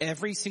to bed,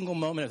 every single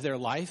moment of their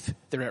life,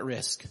 they're at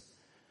risk.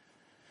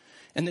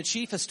 And the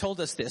chief has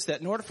told us this,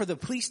 that in order for the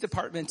police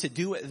department to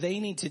do what they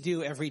need to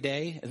do every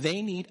day,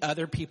 they need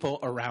other people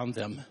around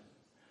them.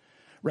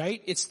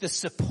 Right? It's the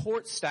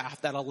support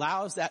staff that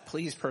allows that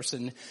police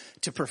person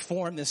to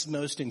perform this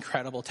most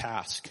incredible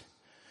task.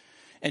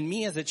 And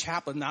me as a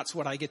chaplain, that's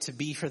what I get to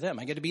be for them.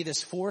 I get to be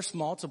this force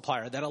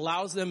multiplier that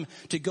allows them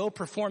to go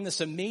perform this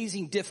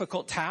amazing,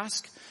 difficult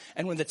task.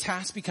 And when the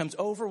task becomes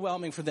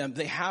overwhelming for them,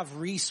 they have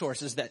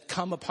resources that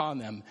come upon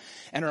them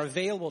and are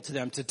available to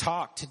them to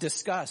talk, to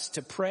discuss,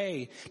 to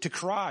pray, to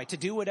cry, to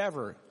do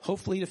whatever,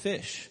 hopefully to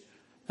fish.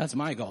 That's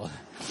my goal.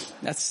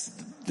 That's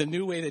the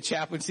new way that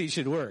chaplaincy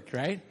should work,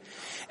 right?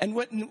 And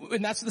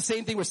that's the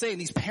same thing we're saying.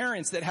 These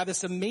parents that have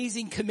this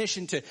amazing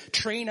commission to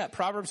train up,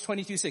 Proverbs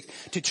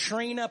 22:6, to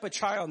train up a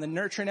child in the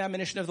nurture and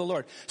admonition of the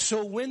Lord.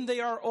 So when they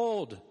are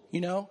old,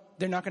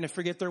 they're not going to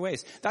forget their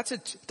ways. That's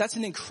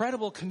an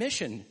incredible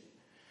commission.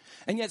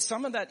 And yet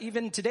some of that,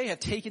 even today,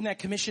 have taken that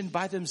commission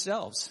by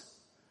themselves.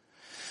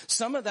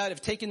 Some of that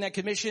have taken that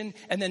commission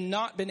and then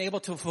not been able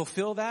to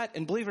fulfill that.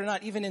 And believe it or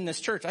not, even in this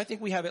church, I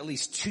think we have at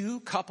least 2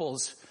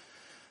 couples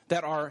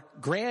that are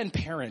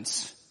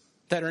grandparents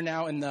that are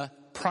now in the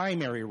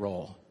primary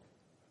role.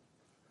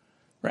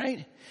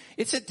 Right?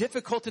 It's a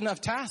difficult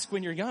enough task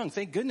when you're young.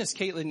 Thank goodness,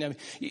 Caitlin.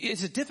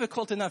 It's a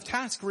difficult enough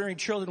task rearing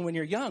children when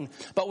you're young.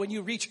 But when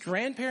you reach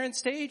grandparent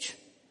stage,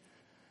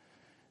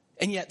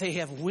 and yet they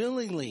have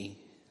willingly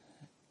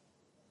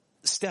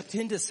stepped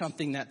into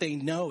something that they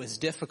know is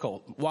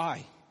difficult.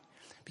 Why?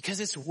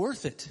 Because it's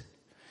worth it.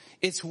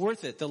 It's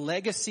worth it. The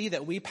legacy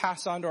that we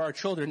pass on to our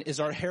children is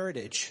our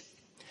heritage.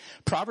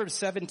 Proverbs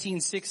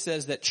 17:6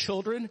 says that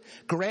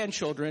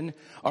grandchildren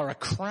are a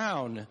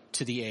crown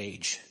to the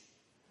age.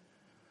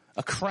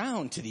 A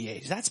crown to the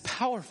age. That's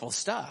powerful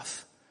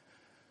stuff.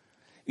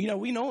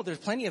 We know there's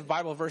plenty of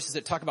Bible verses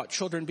that talk about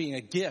children being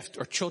a gift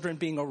or children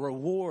being a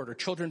reward or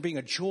children being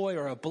a joy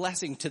or a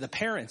blessing to the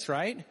parents,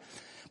 right?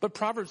 But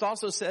Proverbs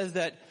also says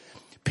that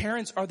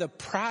parents are the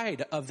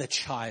pride of the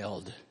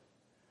child.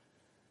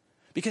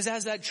 Because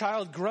as that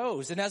child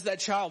grows and as that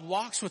child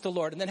walks with the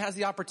Lord and then has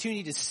the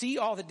opportunity to see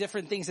all the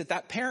different things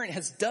that parent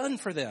has done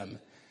for them.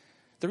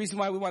 The reason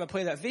why we want to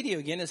play that video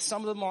again is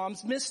some of the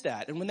moms missed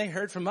that. And when they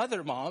heard from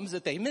other moms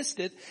that they missed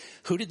it,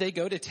 who did they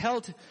go to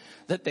tell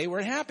that they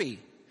were happy?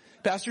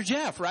 Pastor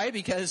Jeff, right?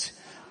 Because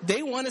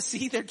they want to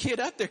see their kid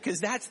up there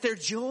because that's their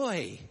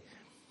joy.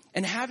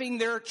 And having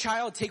their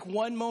child take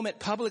one moment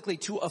publicly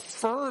to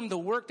affirm the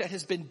work that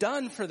has been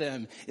done for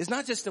them is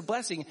not just a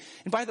blessing.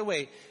 And by the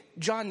way,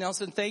 John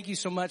Nelson, thank you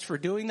so much for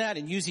doing that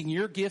and using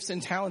your gifts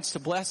and talents to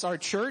bless our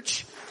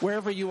church,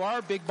 wherever you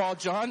are, Big Ball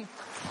John.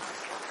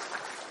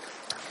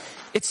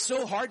 It's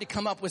so hard to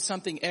come up with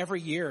something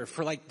every year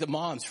for like the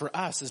moms, for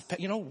us.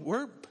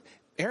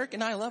 Eric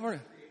and I love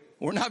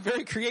we're not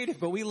very creative,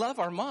 but we love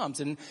our moms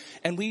and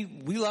we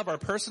love our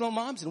personal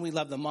moms and we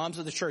love the moms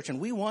of the church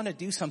and we want to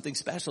do something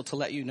special to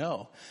let you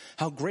know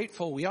how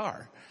grateful we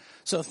are.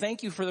 So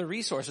thank you for the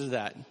resources of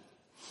that.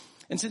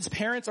 And since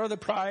parents are the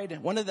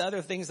pride, one of the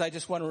other things I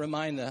just want to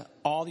remind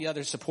all the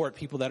other support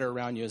people that are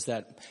around you is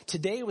that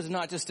today was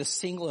not just a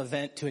single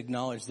event to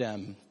acknowledge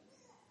them.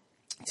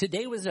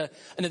 Today was an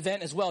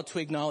event as well to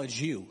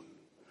acknowledge you,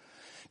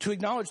 to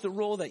acknowledge the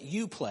role that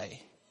you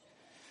play.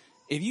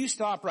 If you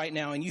stop right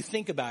now and you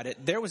think about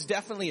it, there was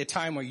definitely a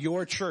time where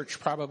your church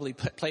probably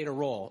played a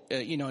role.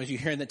 As you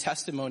hear in the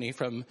testimony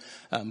from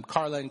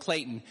Carla and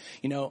Clayton,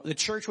 the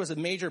church was a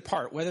major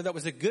part. Whether that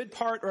was a good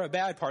part or a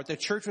bad part, the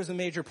church was a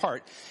major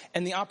part.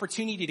 And the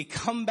opportunity to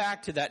come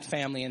back to that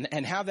family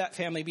and have that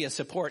family be a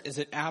support is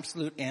an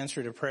absolute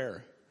answer to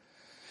prayer.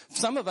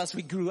 Some of us,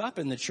 we grew up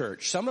in the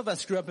church. Some of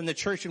us grew up in the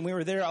church and we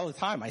were there all the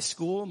time. My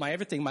school, my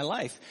everything, my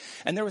life.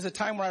 And there was a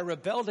time where I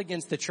rebelled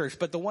against the church,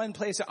 but the one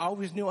place I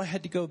always knew I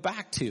had to go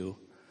back to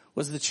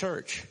was the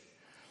church.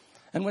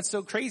 And what's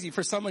so crazy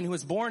for someone who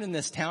was born in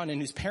this town and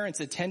whose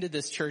parents attended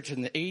this church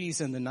in the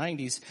 80s and the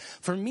 90s,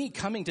 for me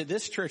coming to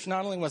this church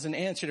not only was an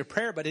answer to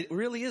prayer, but it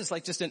really is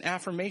like just an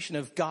affirmation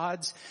of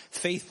God's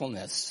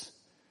faithfulness.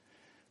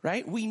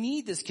 Right? We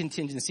need this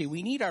contingency.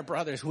 We need our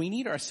brothers. We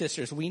need our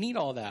sisters. We need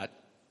all that.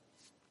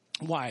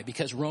 Why?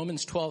 Because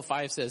Romans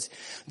 12:5 says,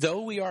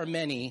 though we are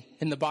many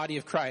in the body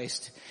of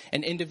Christ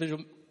and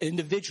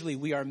individually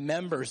we are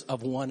members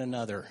of one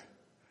another.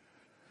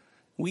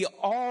 We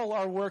all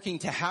are working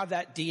to have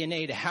that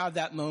DNA, to have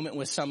that moment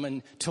with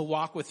someone, to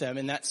walk with them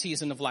in that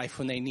season of life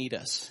when they need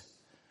us.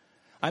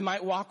 I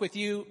might walk with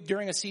you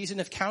during a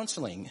season of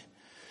counseling.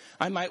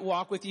 I might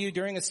walk with you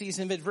during a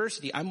season of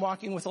adversity. I'm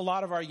walking with a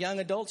lot of our young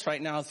adults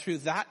right now through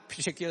that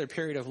particular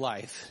period of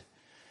life.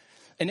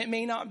 And it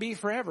may not be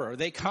forever.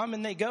 They come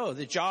and they go.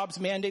 The jobs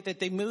mandate that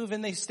they move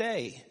and they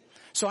stay.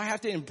 So I have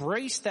to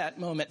embrace that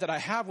moment that I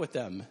have with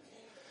them.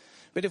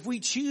 But if we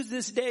choose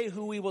this day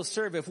who we will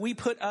serve, if we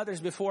put others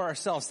before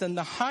ourselves, then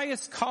the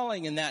highest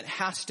calling in that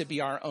has to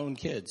be our own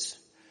kids,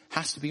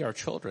 has to be our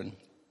children.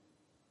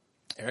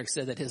 Eric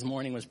said that his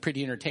morning was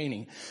pretty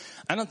entertaining.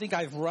 I don't think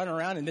I've run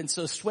around and been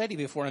so sweaty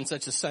before on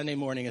such a Sunday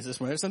morning as this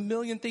morning. There's a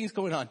million things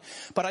going on.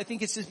 But I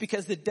think it's just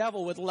because the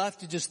devil would love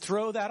to just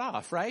throw that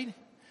off, right?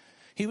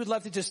 He would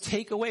love to just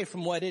take away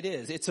from what it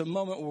is. It's a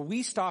moment where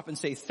we stop and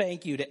say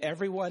thank you to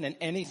everyone and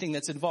anything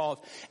that's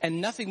involved.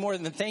 And nothing more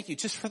than thank you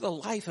just for the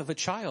life of a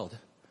child.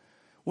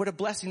 What a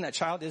blessing that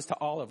child is to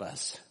all of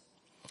us.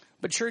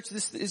 But church,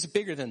 this is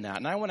bigger than that.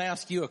 And I want to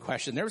ask you a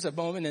question. There was a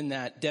moment in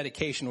that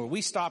dedication where we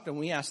stopped and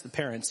we asked the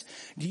parents,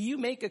 do you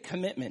make a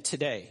commitment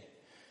today?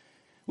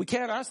 We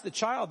can't ask the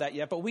child that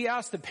yet, but we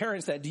ask the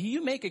parents that. Do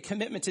you make a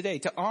commitment today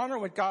to honor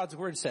what God's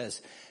word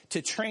says,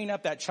 to train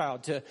up that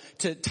child,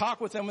 to talk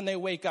with them when they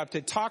wake up,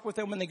 to talk with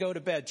them when they go to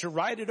bed, to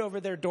write it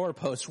over their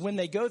doorposts, when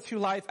they go through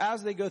life,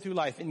 as they go through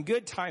life, in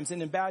good times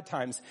and in bad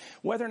times,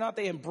 whether or not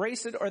they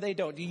embrace it or they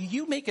don't? Do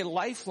you make a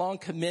lifelong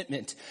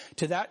commitment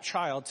to that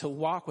child to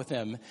walk with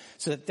them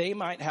so that they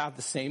might have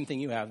the same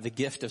thing you have, the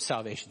gift of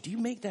salvation? Do you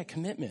make that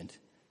commitment?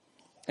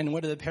 And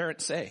what do the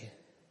parents say?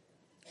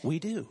 We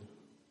do.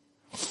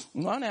 I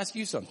want to ask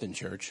you something,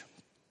 church.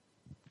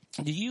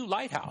 Do you,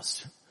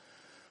 Lighthouse,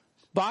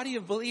 body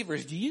of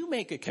believers, do you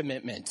make a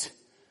commitment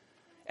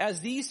as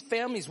these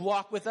families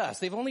walk with us,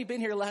 they've only been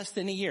here less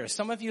than a year.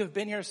 Some of you have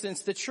been here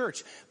since the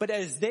church. But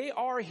as they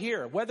are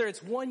here, whether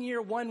it's 1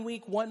 year, 1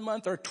 week, 1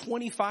 month, or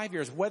 25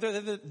 years, whether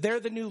they're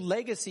the new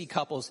legacy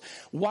couples,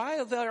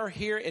 while they're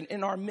here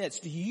in our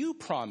midst, do you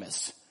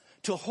promise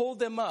to hold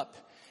them up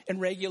in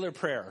regular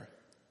prayer?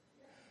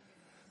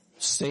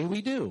 Say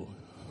we do.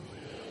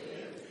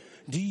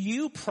 Do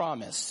you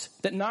promise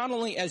that not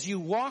only as you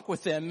walk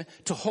with them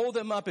to hold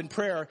them up in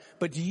prayer,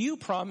 but do you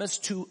promise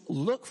to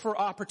look for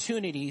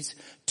opportunities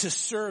to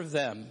serve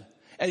them?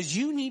 As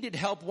you needed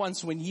help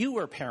once when you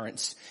were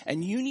parents,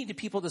 and you needed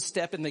people to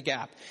step in the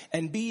gap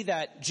and be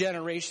that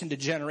generation to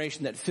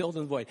generation that filled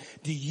in the void,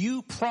 do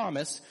you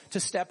promise to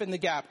step in the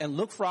gap and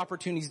look for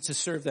opportunities to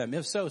serve them?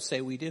 If so,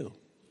 say we do.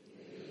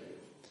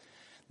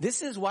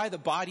 This is why the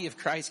body of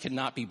Christ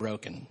cannot be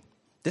broken.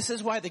 This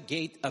is why the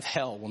gate of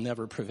hell will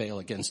never prevail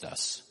against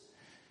us.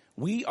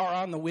 We are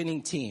on the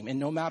winning team, and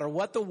no matter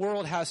what the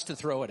world has to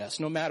throw at us,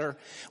 no matter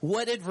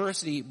what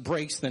adversity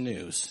breaks the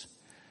news,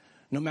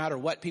 no matter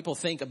what people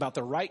think about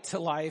the right to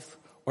life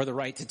or the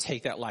right to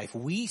take that life,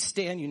 we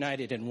stand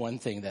united in one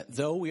thing, that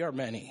though we are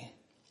many,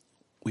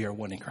 we are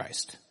one in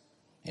Christ.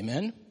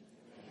 Amen?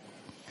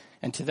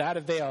 And to that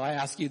avail, I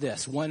ask you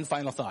this, one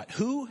final thought.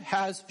 Who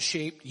has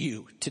shaped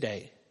you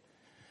today?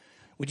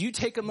 Would you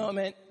take a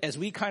moment as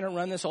we kind of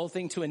run this whole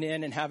thing to an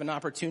end and have an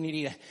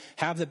opportunity to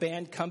have the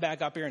band come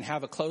back up here and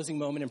have a closing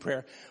moment in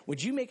prayer?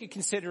 Would you make a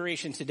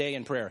consideration today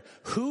in prayer?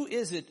 Who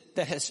is it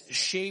that has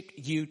shaped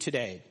you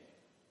today?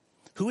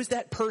 Who is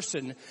that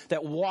person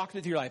that walked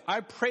into your life? I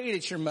pray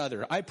it's your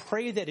mother. I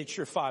pray that it's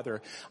your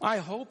father. I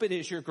hope it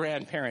is your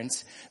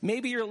grandparents.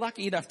 Maybe you're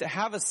lucky enough to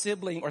have a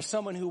sibling or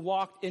someone who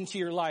walked into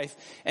your life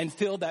and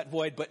filled that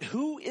void. But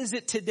who is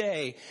it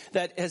today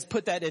that has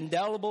put that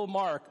indelible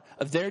mark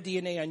of their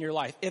DNA on your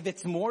life? If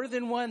it's more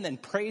than one, then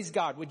praise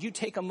God. Would you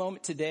take a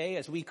moment today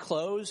as we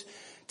close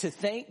to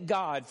thank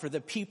God for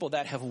the people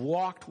that have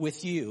walked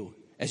with you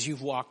as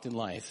you've walked in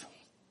life?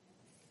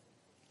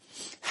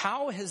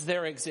 How has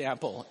their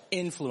example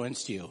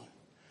influenced you?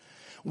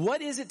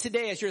 What is it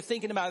today as you're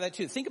thinking about that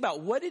too? Think about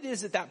what it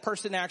is that that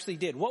person actually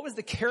did. What was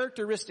the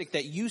characteristic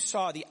that you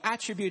saw, the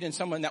attribute in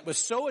someone that was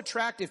so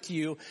attractive to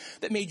you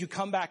that made you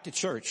come back to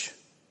church?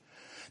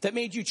 That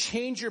made you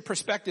change your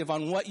perspective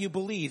on what you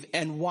believe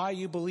and why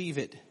you believe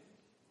it?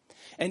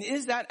 And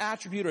is that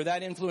attribute or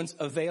that influence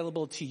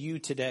available to you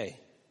today?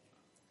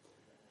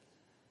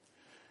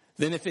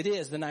 Then if it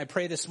is, then I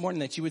pray this morning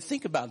that you would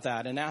think about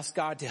that and ask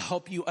God to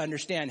help you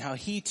understand how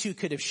He too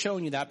could have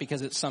shown you that,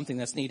 because it's something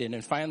that's needed.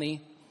 And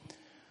finally,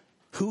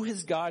 who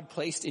has God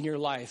placed in your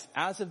life?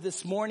 As of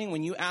this morning,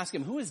 when you ask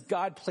Him, who has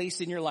God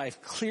placed in your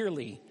life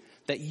clearly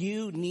that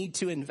you need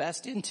to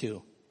invest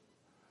into?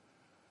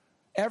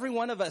 Every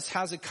one of us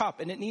has a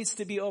cup, and it needs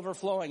to be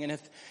overflowing. And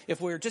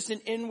if we're just an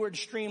inward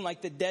stream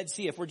like the Dead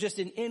Sea, if we're just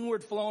an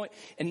inward flowing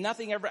and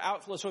nothing ever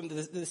outflows from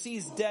the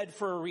sea's dead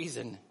for a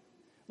reason.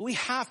 We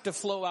have to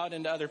flow out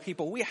into other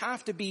people. We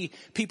have to be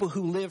people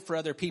who live for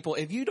other people.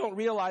 If you don't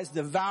realize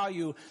the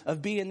value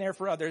of being there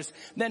for others,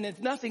 then if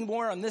nothing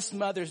more on this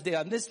Mother's Day,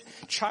 on this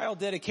Child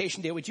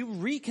Dedication Day, would you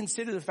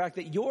reconsider the fact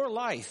that your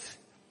life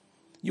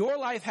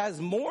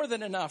has more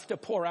than enough to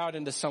pour out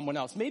into someone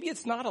else? Maybe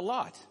it's not a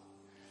lot,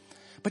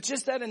 but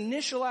just that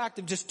initial act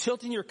of just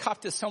tilting your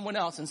cup to someone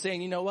else and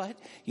saying, you know what?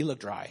 You look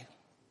dry.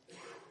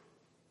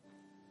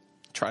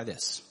 Try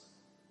this.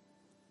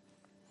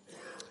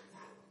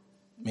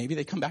 Maybe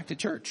they come back to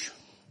church.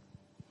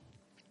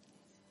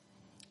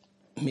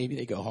 Maybe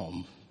they go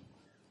home.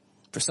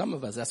 For some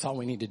of us, that's all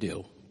we need to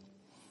do.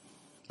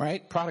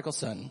 Right? Prodigal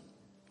son,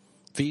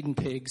 feeding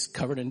pigs,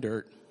 covered in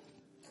dirt.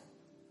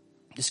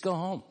 Just go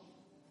home.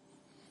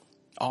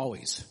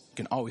 Always. You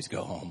can always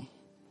go home.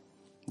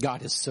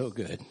 God is so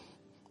good.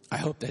 I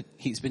hope that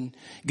He's been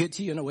good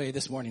to you in a way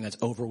this morning that's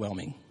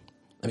overwhelming.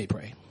 Let me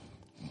pray.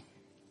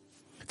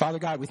 Father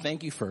God, we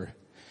thank You for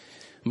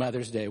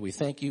Mother's Day. We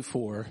thank You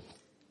for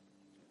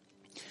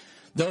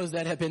those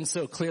that have been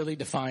so clearly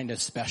defined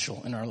as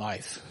special in our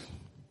life.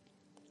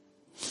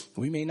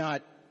 We may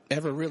not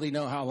ever really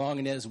know how long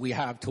it is we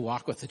have to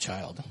walk with a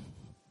child.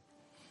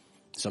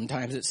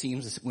 Sometimes it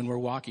seems when we're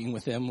walking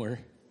with them, we're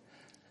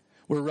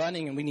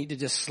running and we need to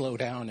just slow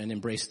down and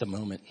embrace the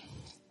moment.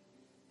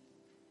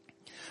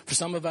 For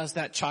some of us,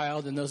 that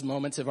child and those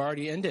moments have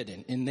already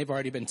ended and they've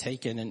already been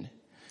taken. And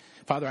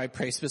Father, I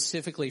pray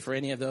specifically for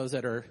any of those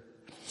that are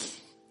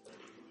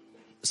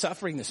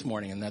suffering this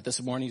morning, and that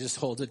this morning just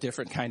holds a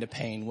different kind of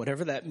pain,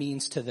 whatever that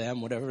means to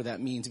them, whatever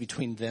that means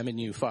between them and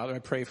You. Father, I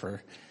pray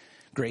for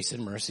grace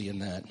and mercy in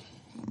that.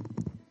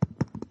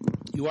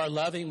 You are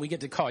loving. We get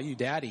to call You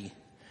Daddy.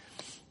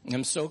 And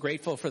I'm so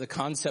grateful for the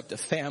concept of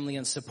family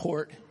and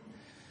support.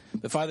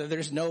 But Father,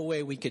 there's no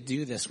way we could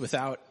do this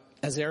without,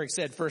 as Eric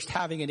said, first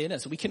having it in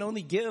us. We can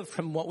only give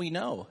from what we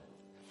know.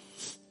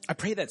 I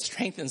pray that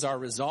strengthens our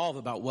resolve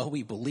about what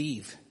we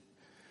believe,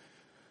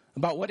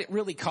 about what it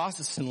really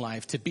costs us in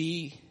life to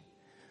be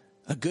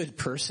a good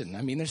person.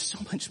 I mean, there's so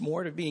much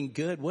more to being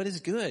good. What is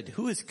good?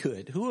 Who is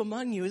good? Who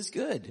among you is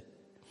good?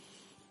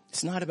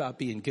 It's not about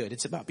being good.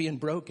 It's about being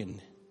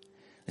broken.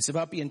 It's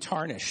about being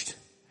tarnished.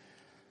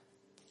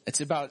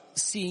 It's about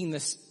seeing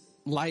this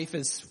life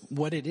as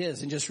what it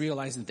is and just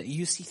realizing that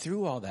you see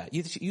through all that.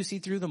 You see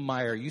through the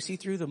mire. You see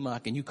through the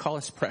muck, and you call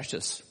us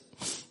precious.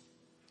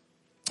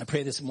 I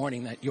pray this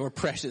morning that your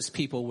precious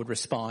people would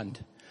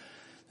respond,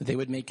 that they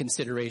would make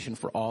consideration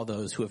for all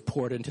those who have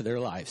poured into their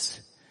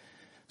lives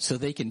so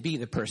they can be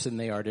the person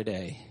they are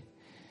today.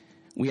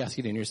 We ask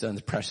it in your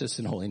Son's precious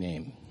and holy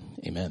name.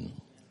 Amen.